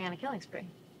know we're going on a killing spree?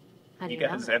 How do You you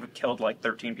guys know? have killed like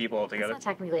 13 people It's altogether. not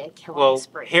technically a killing Well,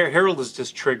 spree. Harold is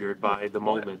just triggered by the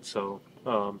moment. So,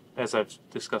 as I've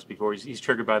discussed before, he's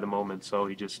triggered by the moment. So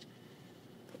he just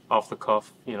off the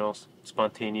cuff,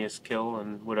 spontaneous kill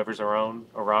and whatever's around,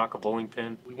 a rock, a bowling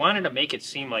pin. We wanted to make it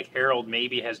seem like Harold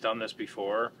maybe has done this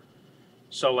before.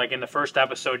 So, like in the first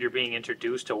episode, you're being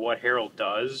introduced to what Harold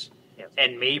does,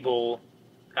 and Mabel,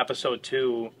 episode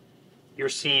 2, you're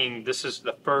seeing this is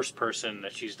the first person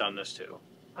that she's done this to.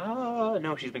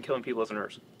 No, she's been killing people as a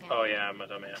nurse. Oh yeah, I'm a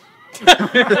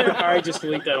dumbass. All right, just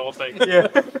delete that whole thing.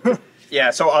 Yeah.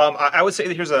 Yeah, so I would say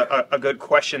that here's a good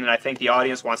question that I think the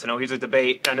audience wants to know. Here's a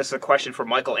debate, and this is a question for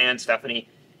Michael and Stephanie.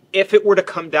 If it were to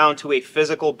come down to a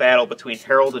physical battle between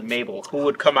Harold and Mabel, who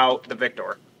would come out the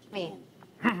victor? Me.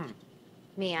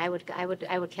 Me, I would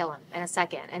kill him in a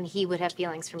second, and he would have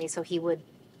feelings for me, so he would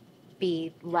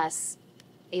be less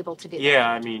able to do that. Yeah,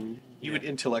 I mean, you would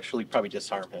intellectually probably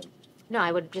disarm him. No,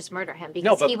 I would just murder him because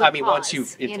No, but he would I mean, pause, once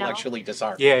you've you know? intellectually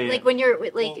disarmed. Like when you're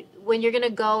when you're gonna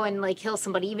go and like kill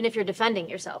somebody, even if you're defending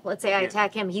yourself. Let's say I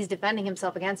attack him, he's defending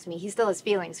himself against me. He still has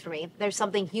feelings for me. There's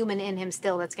something human in him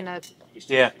still that's gonna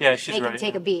Yeah, she's make right. him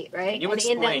take a beat, right? You And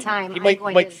in that time, he I'm might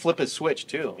going to. flip his switch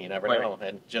too. You never know,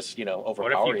 and just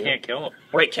overpower you. kill him?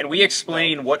 Wait, can we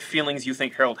explain what feelings you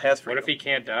think Harold has for you? What if he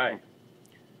can't die?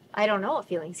 I don't know what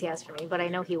feelings he has for me, but I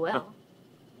know he will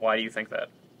Why do you think that?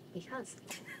 because.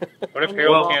 What if I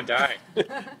Harold know. can't die?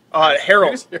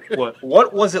 Harold, What?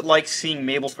 what was it like seeing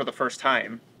Mabel for the first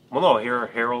time? Well, no,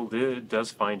 Harold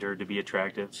does find her to be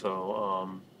attractive, so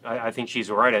I think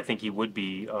she's right. I think he would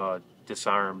be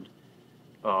disarmed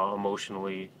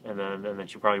emotionally, and then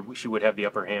she would have the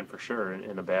upper hand for sure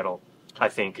in a battle. I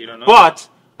think. You don't know. But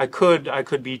I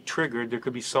could be triggered. There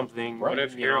could be something. What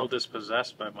if you know. Harold is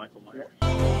possessed by Michael Myers?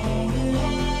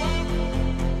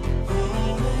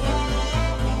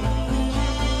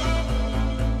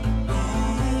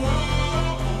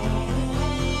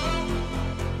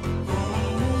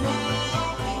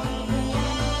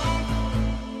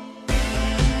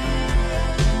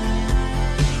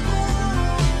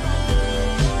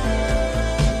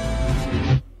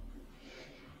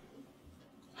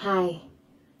 Hi,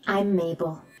 I'm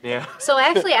Mabel. Yeah. So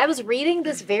actually, I was reading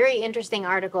this very interesting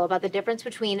article about the difference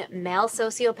between male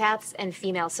sociopaths and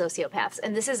female sociopaths.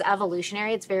 And this is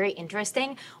evolutionary. It's very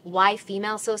interesting why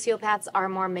female sociopaths are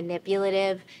more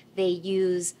manipulative. They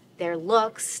use their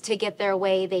looks to get their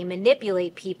way. They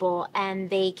manipulate people,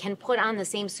 and they can put on the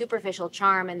same superficial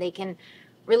charm, and they can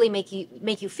really make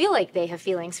you feel like they have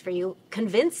feelings for you,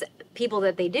 convince people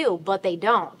that they do, but they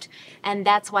don't. And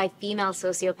that's why female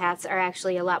sociopaths are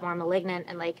actually a lot more malignant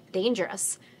and like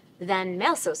dangerous than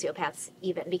male sociopaths,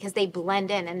 even because they blend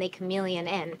in and they chameleon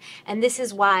in. And this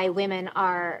is why women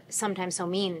are sometimes so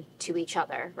mean to each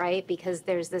other, right? Because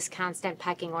there's this constant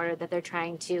pecking order that they're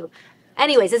trying to.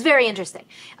 Anyways, it's very interesting.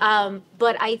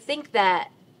 But I think that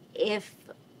if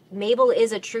Mabel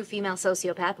is a true female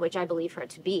sociopath, which I believe her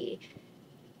to be,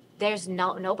 there's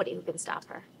nobody who can stop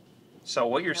her. So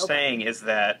what you're saying is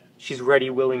that she's ready,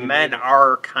 willing. Men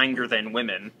are kinder than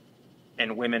women,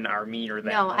 and women are meaner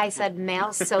than. No, I said male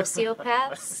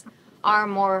sociopaths are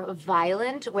more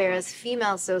violent, whereas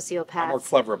female sociopaths More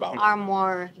clever about it. are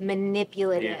more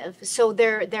manipulative. So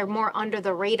they're more under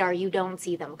the radar. You don't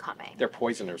see them coming. They're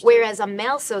poisoners. Whereas a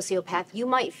male sociopath, you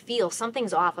might feel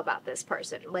something's off about this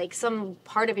person. Like some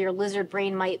part of your lizard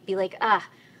brain might be like,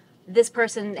 this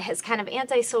person is kind of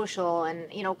antisocial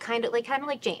and, kind of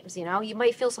like James, you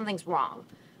might feel something's wrong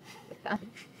with them.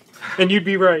 And you'd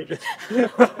be right.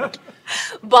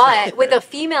 But with a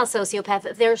female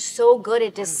sociopath, they're so good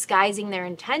at disguising their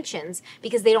intentions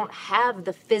because they don't have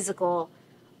the physical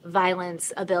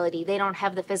violence ability. They don't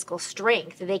have the physical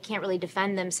strength. They can't really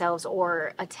defend themselves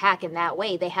or attack in that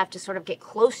way. They have to sort of get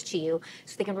close to you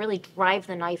so they can really drive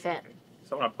the knife in.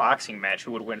 So in a boxing match,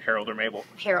 who would win, Harold or Mabel?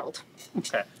 Harold.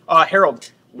 Okay.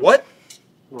 Harold, what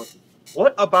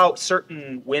about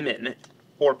certain women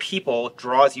or people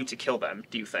draws you to kill them,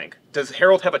 do you think? Does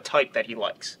Harold have a type that he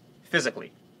likes,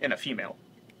 physically, in a female?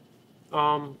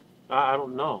 I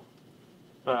don't know.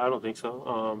 I don't think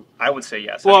so. I would say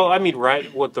yes. Well, I mean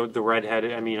the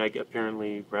redheaded. I mean,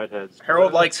 apparently redheads.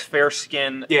 Harold likes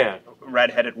fair-skinned,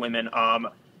 redheaded women.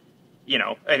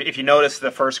 If you notice,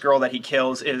 the first girl that he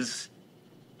kills is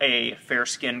a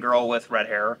fair-skinned girl with red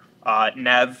hair.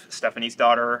 Nev, Stephanie's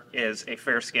daughter, is a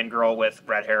fair-skinned girl with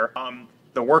red hair.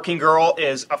 The working girl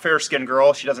is a fair-skinned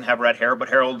girl. She doesn't have red hair, but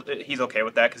Harold, he's okay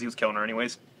with that because he was killing her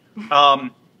anyways. If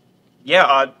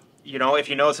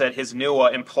you notice that his new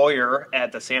employer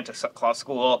at the Santa Claus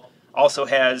school also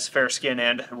has fair skin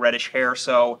and reddish hair,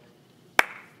 so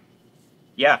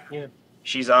yeah.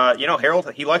 she's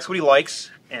Harold. He likes what he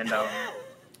likes, and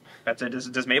that's it.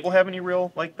 Does Mabel have any real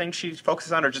things she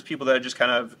focuses on, or just people that just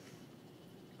kind of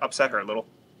upset her a little?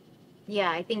 Yeah,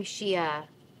 I think she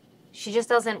just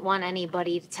doesn't want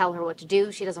anybody to tell her what to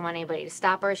do. She doesn't want anybody to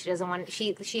stop her. She doesn't want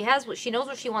she knows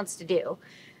what she wants to do.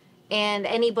 And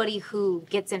anybody who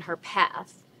gets in her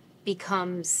path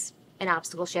becomes an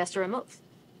obstacle she has to remove.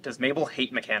 Does Mabel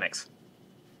hate mechanics?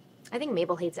 I think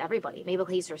Mabel hates everybody. Mabel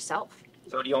hates herself.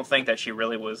 So you don't think that she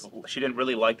didn't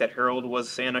really like that Harold was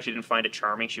Santa? She didn't find it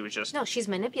charming? She was just... No, she's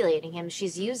manipulating him.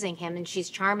 She's using him, and she's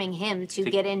charming him to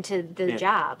get into the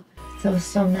job. So it was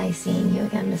so nice seeing you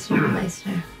again, Mr.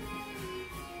 Meister.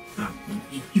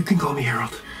 You can call me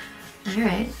Harold. All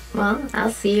right. Well,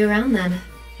 I'll see you around then,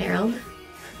 Harold.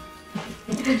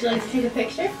 Would you like to take a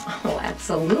picture? Oh,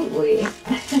 absolutely.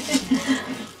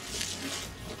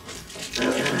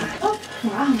 Oh,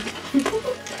 wow.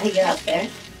 I get up there.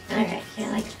 All right, you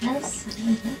like this?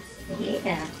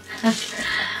 Yeah.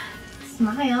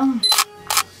 Smile.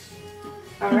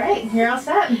 All right, you're all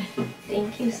set.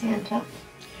 Thank you, Santa.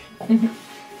 Have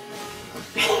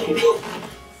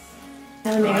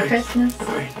a Merry Christmas. All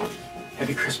right.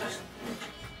 Happy Christmas.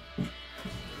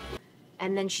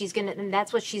 And then and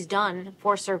that's what she's done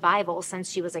for survival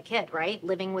since she was a kid, right?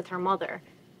 Living with her mother.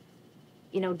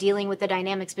 Dealing with the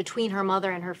dynamics between her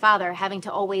mother and her father, having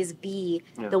to always be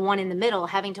the one in the middle,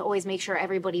 having to always make sure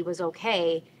everybody was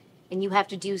okay. And you have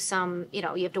to do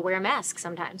you have to wear a mask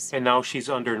sometimes. And now she's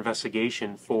under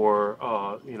investigation for,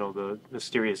 the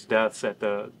mysterious deaths at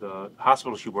the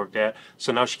hospital she worked at.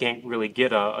 So now she can't really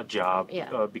get a job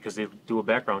because they do a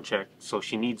background check. So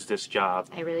she needs this job.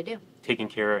 I really do. Taking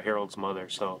care of Harold's mother,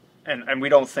 so... And we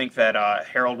don't think that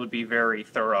Harold would be very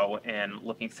thorough in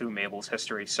looking through Mabel's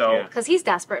history. So because he's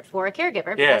desperate for a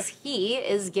caregiver, because he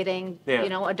is getting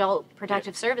adult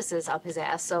protective services up his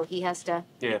ass, so he has to.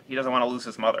 Yeah, he doesn't want to lose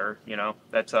his mother.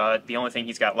 That's the only thing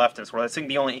he's got left in this world. That's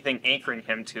the only thing anchoring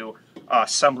him to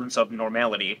semblance of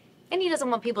normality. And he doesn't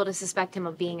want people to suspect him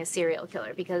of being a serial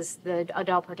killer, because the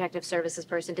adult protective services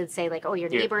person did say, oh, your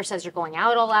neighbor says you're going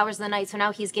out all hours of the night. So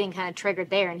now he's getting kind of triggered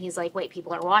there. And he's like, wait,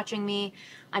 people are watching me.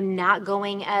 I'm not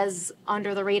going as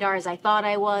under the radar as I thought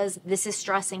I was. This is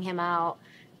stressing him out.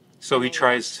 So he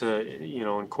tries to,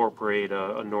 incorporate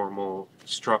a normal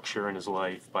structure in his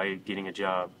life by getting a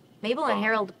job. Mabel and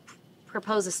Harold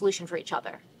propose a solution for each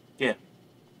other. Yeah.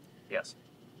 Yes.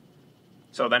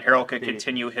 So then Harold could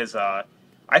continue his...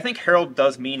 I think Harold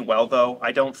does mean well, though.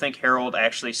 I don't think Harold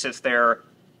actually sits there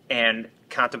and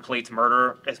contemplates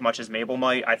murder as much as Mabel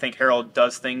might. I think Harold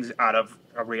does things out of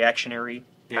a reactionary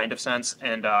kind of sense.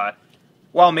 And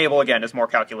while Mabel, again, is more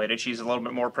calculated, she's a little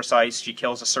bit more precise. She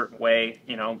kills a certain way,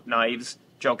 knives,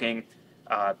 joking.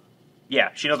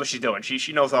 She knows what she's doing.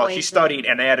 She knows all. She studied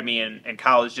anatomy in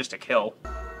college just to kill.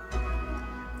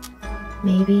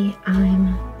 Maybe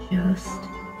I'm just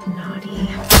naughty.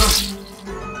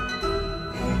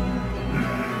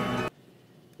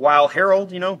 While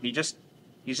Harold, he's just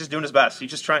doing his best.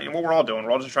 He's just trying. What we're all doing.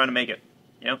 We're all just trying to make it.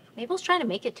 Mabel's trying to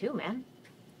make it too, man.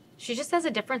 She just has a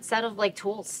different set of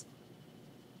tools.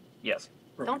 Yes.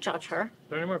 Don't judge her. Are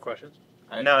there any more questions?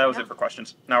 No, that was it for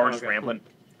questions. Now we're just rambling.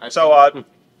 So,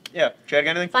 Chad, got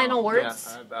anything? Final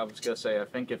words? Yeah, I was going to say, I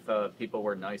think if people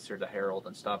were nicer to Harold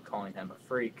and stopped calling him a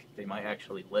freak, they might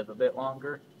actually live a bit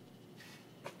longer.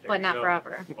 But not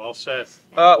forever. Well said.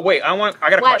 Wait, I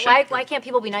got a question. Why can't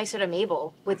people be nicer to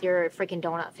Mabel with your freaking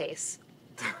donut face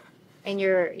and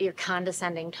your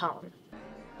condescending tone?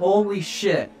 Holy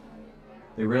shit!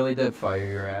 They really did fire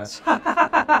your ass.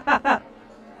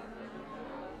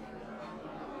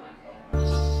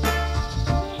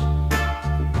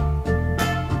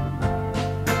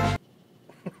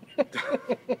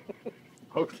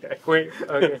 Okay. Wait.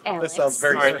 Okay. That sounds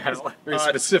very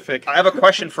specific. I have a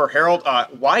question for Harold.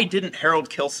 Why didn't Harold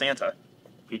kill Santa?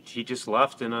 He just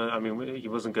left, and he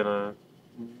wasn't gonna,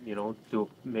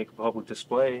 make a public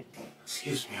display.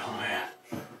 Excuse me, old man.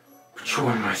 Put you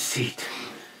in my seat.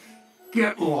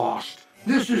 Get lost.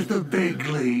 This is the big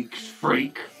leagues,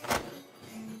 freak.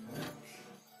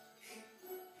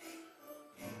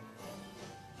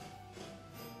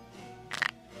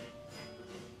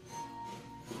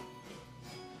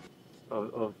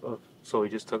 So he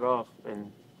just took off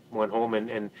and went home and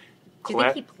Do you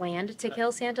think he planned to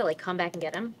kill Santa, come back and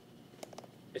get him?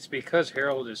 It's because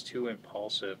Harold is too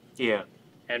impulsive. Yeah.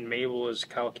 And Mabel is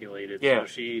calculated. Yeah.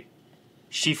 So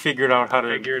she figured out how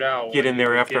to get in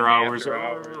there after hours,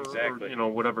 exactly. or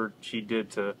whatever she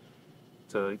did to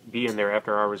be in there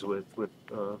after hours with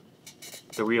the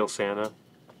real Santa.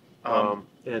 You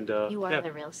are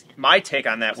the real Santa. My take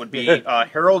on that would be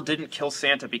Harold didn't kill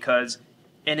Santa because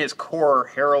in his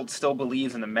core, Harold still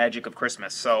believes in the magic of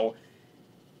Christmas. So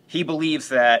he believes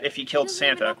that if he killed He doesn't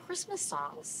even Santa, know Christmas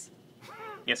songs.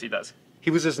 yes, he does. He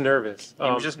was just nervous. He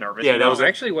was just nervous. Yeah, that was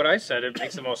actually what I said. It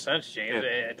makes the most sense, James.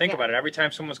 Think about it. Every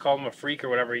time someone's called him a freak or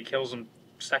whatever, he kills them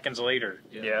seconds later.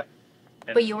 Yeah.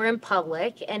 But you were in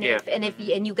public, and Yeah. if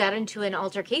you got into an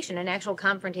altercation, an actual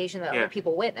confrontation that Yeah. other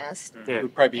people witnessed, Yeah.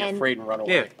 We'd probably be And- afraid and run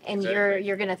away. Yeah. and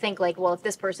you're gonna think like, well, if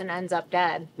this person ends up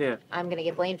dead, Yeah. I'm gonna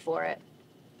get blamed for it.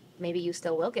 Maybe you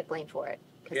still will get blamed for it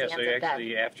because Yeah, he so ends you up dead.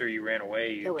 actually, after you ran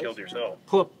away, you Away killed from yourself.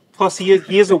 Plus,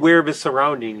 he is aware of his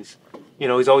surroundings. You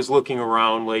know, he's always looking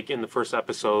around. Like in the first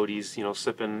episode, he's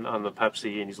sipping on the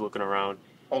Pepsi and he's looking around.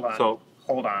 Hold on. So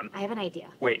Hold on. I have an idea.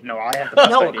 Wait, no, I have the best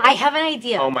No, idea. I have an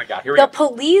idea. Oh my God, here we The go.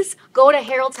 police go to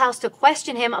Harold's house to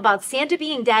question him about Santa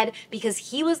being dead because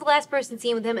he was the last person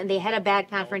seen with him and they had a bad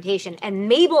confrontation. And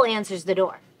Mabel answers the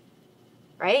door.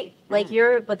 Right? Like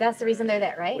but that's the reason they're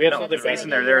there, right? No, the reason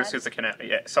they're there is because the connect.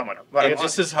 Yeah, someone. And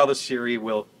this is how the series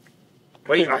will.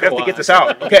 Wait, I have to get this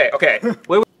out. Okay, okay.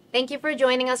 Wait. Thank you for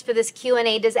joining us for this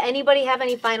Q&A. Does anybody have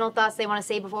any final thoughts they want to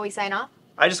say before we sign off?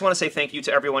 I just want to say thank you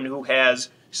to everyone who has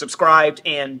subscribed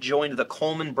and joined the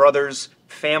Coleman Brothers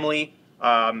family.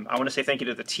 I want to say thank you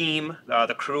to the team,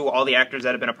 the crew, all the actors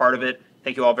that have been a part of it.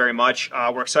 Thank you all very much.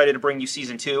 We're excited to bring you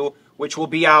season 2, which will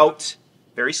be out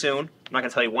very soon. I'm not going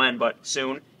to tell you when, but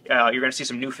soon. You're going to see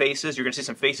some new faces. You're going to see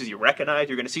some faces you recognize.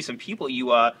 You're going to see some people you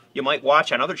might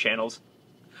watch on other channels.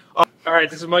 All right,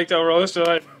 this is Mike Del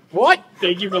Rosa. What?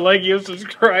 Thank you for liking and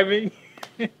subscribing.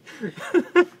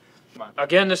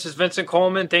 Again, this is Vincent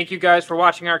Coleman. Thank you guys for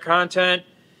watching our content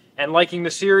and liking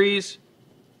the series.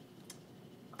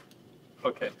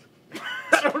 Okay.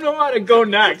 I don't know how to go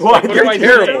next. What? What You're do I do?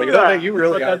 terrible. You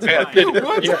really are bad.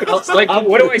 Like,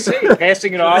 what do I say?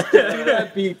 Passing it off? Do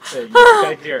that beep thing.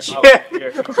 Okay, here.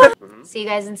 See you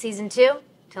guys in season 2.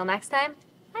 Till next time.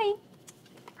 Bye.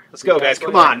 Let's go, guys.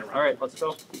 Come on. All right, let's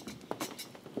go.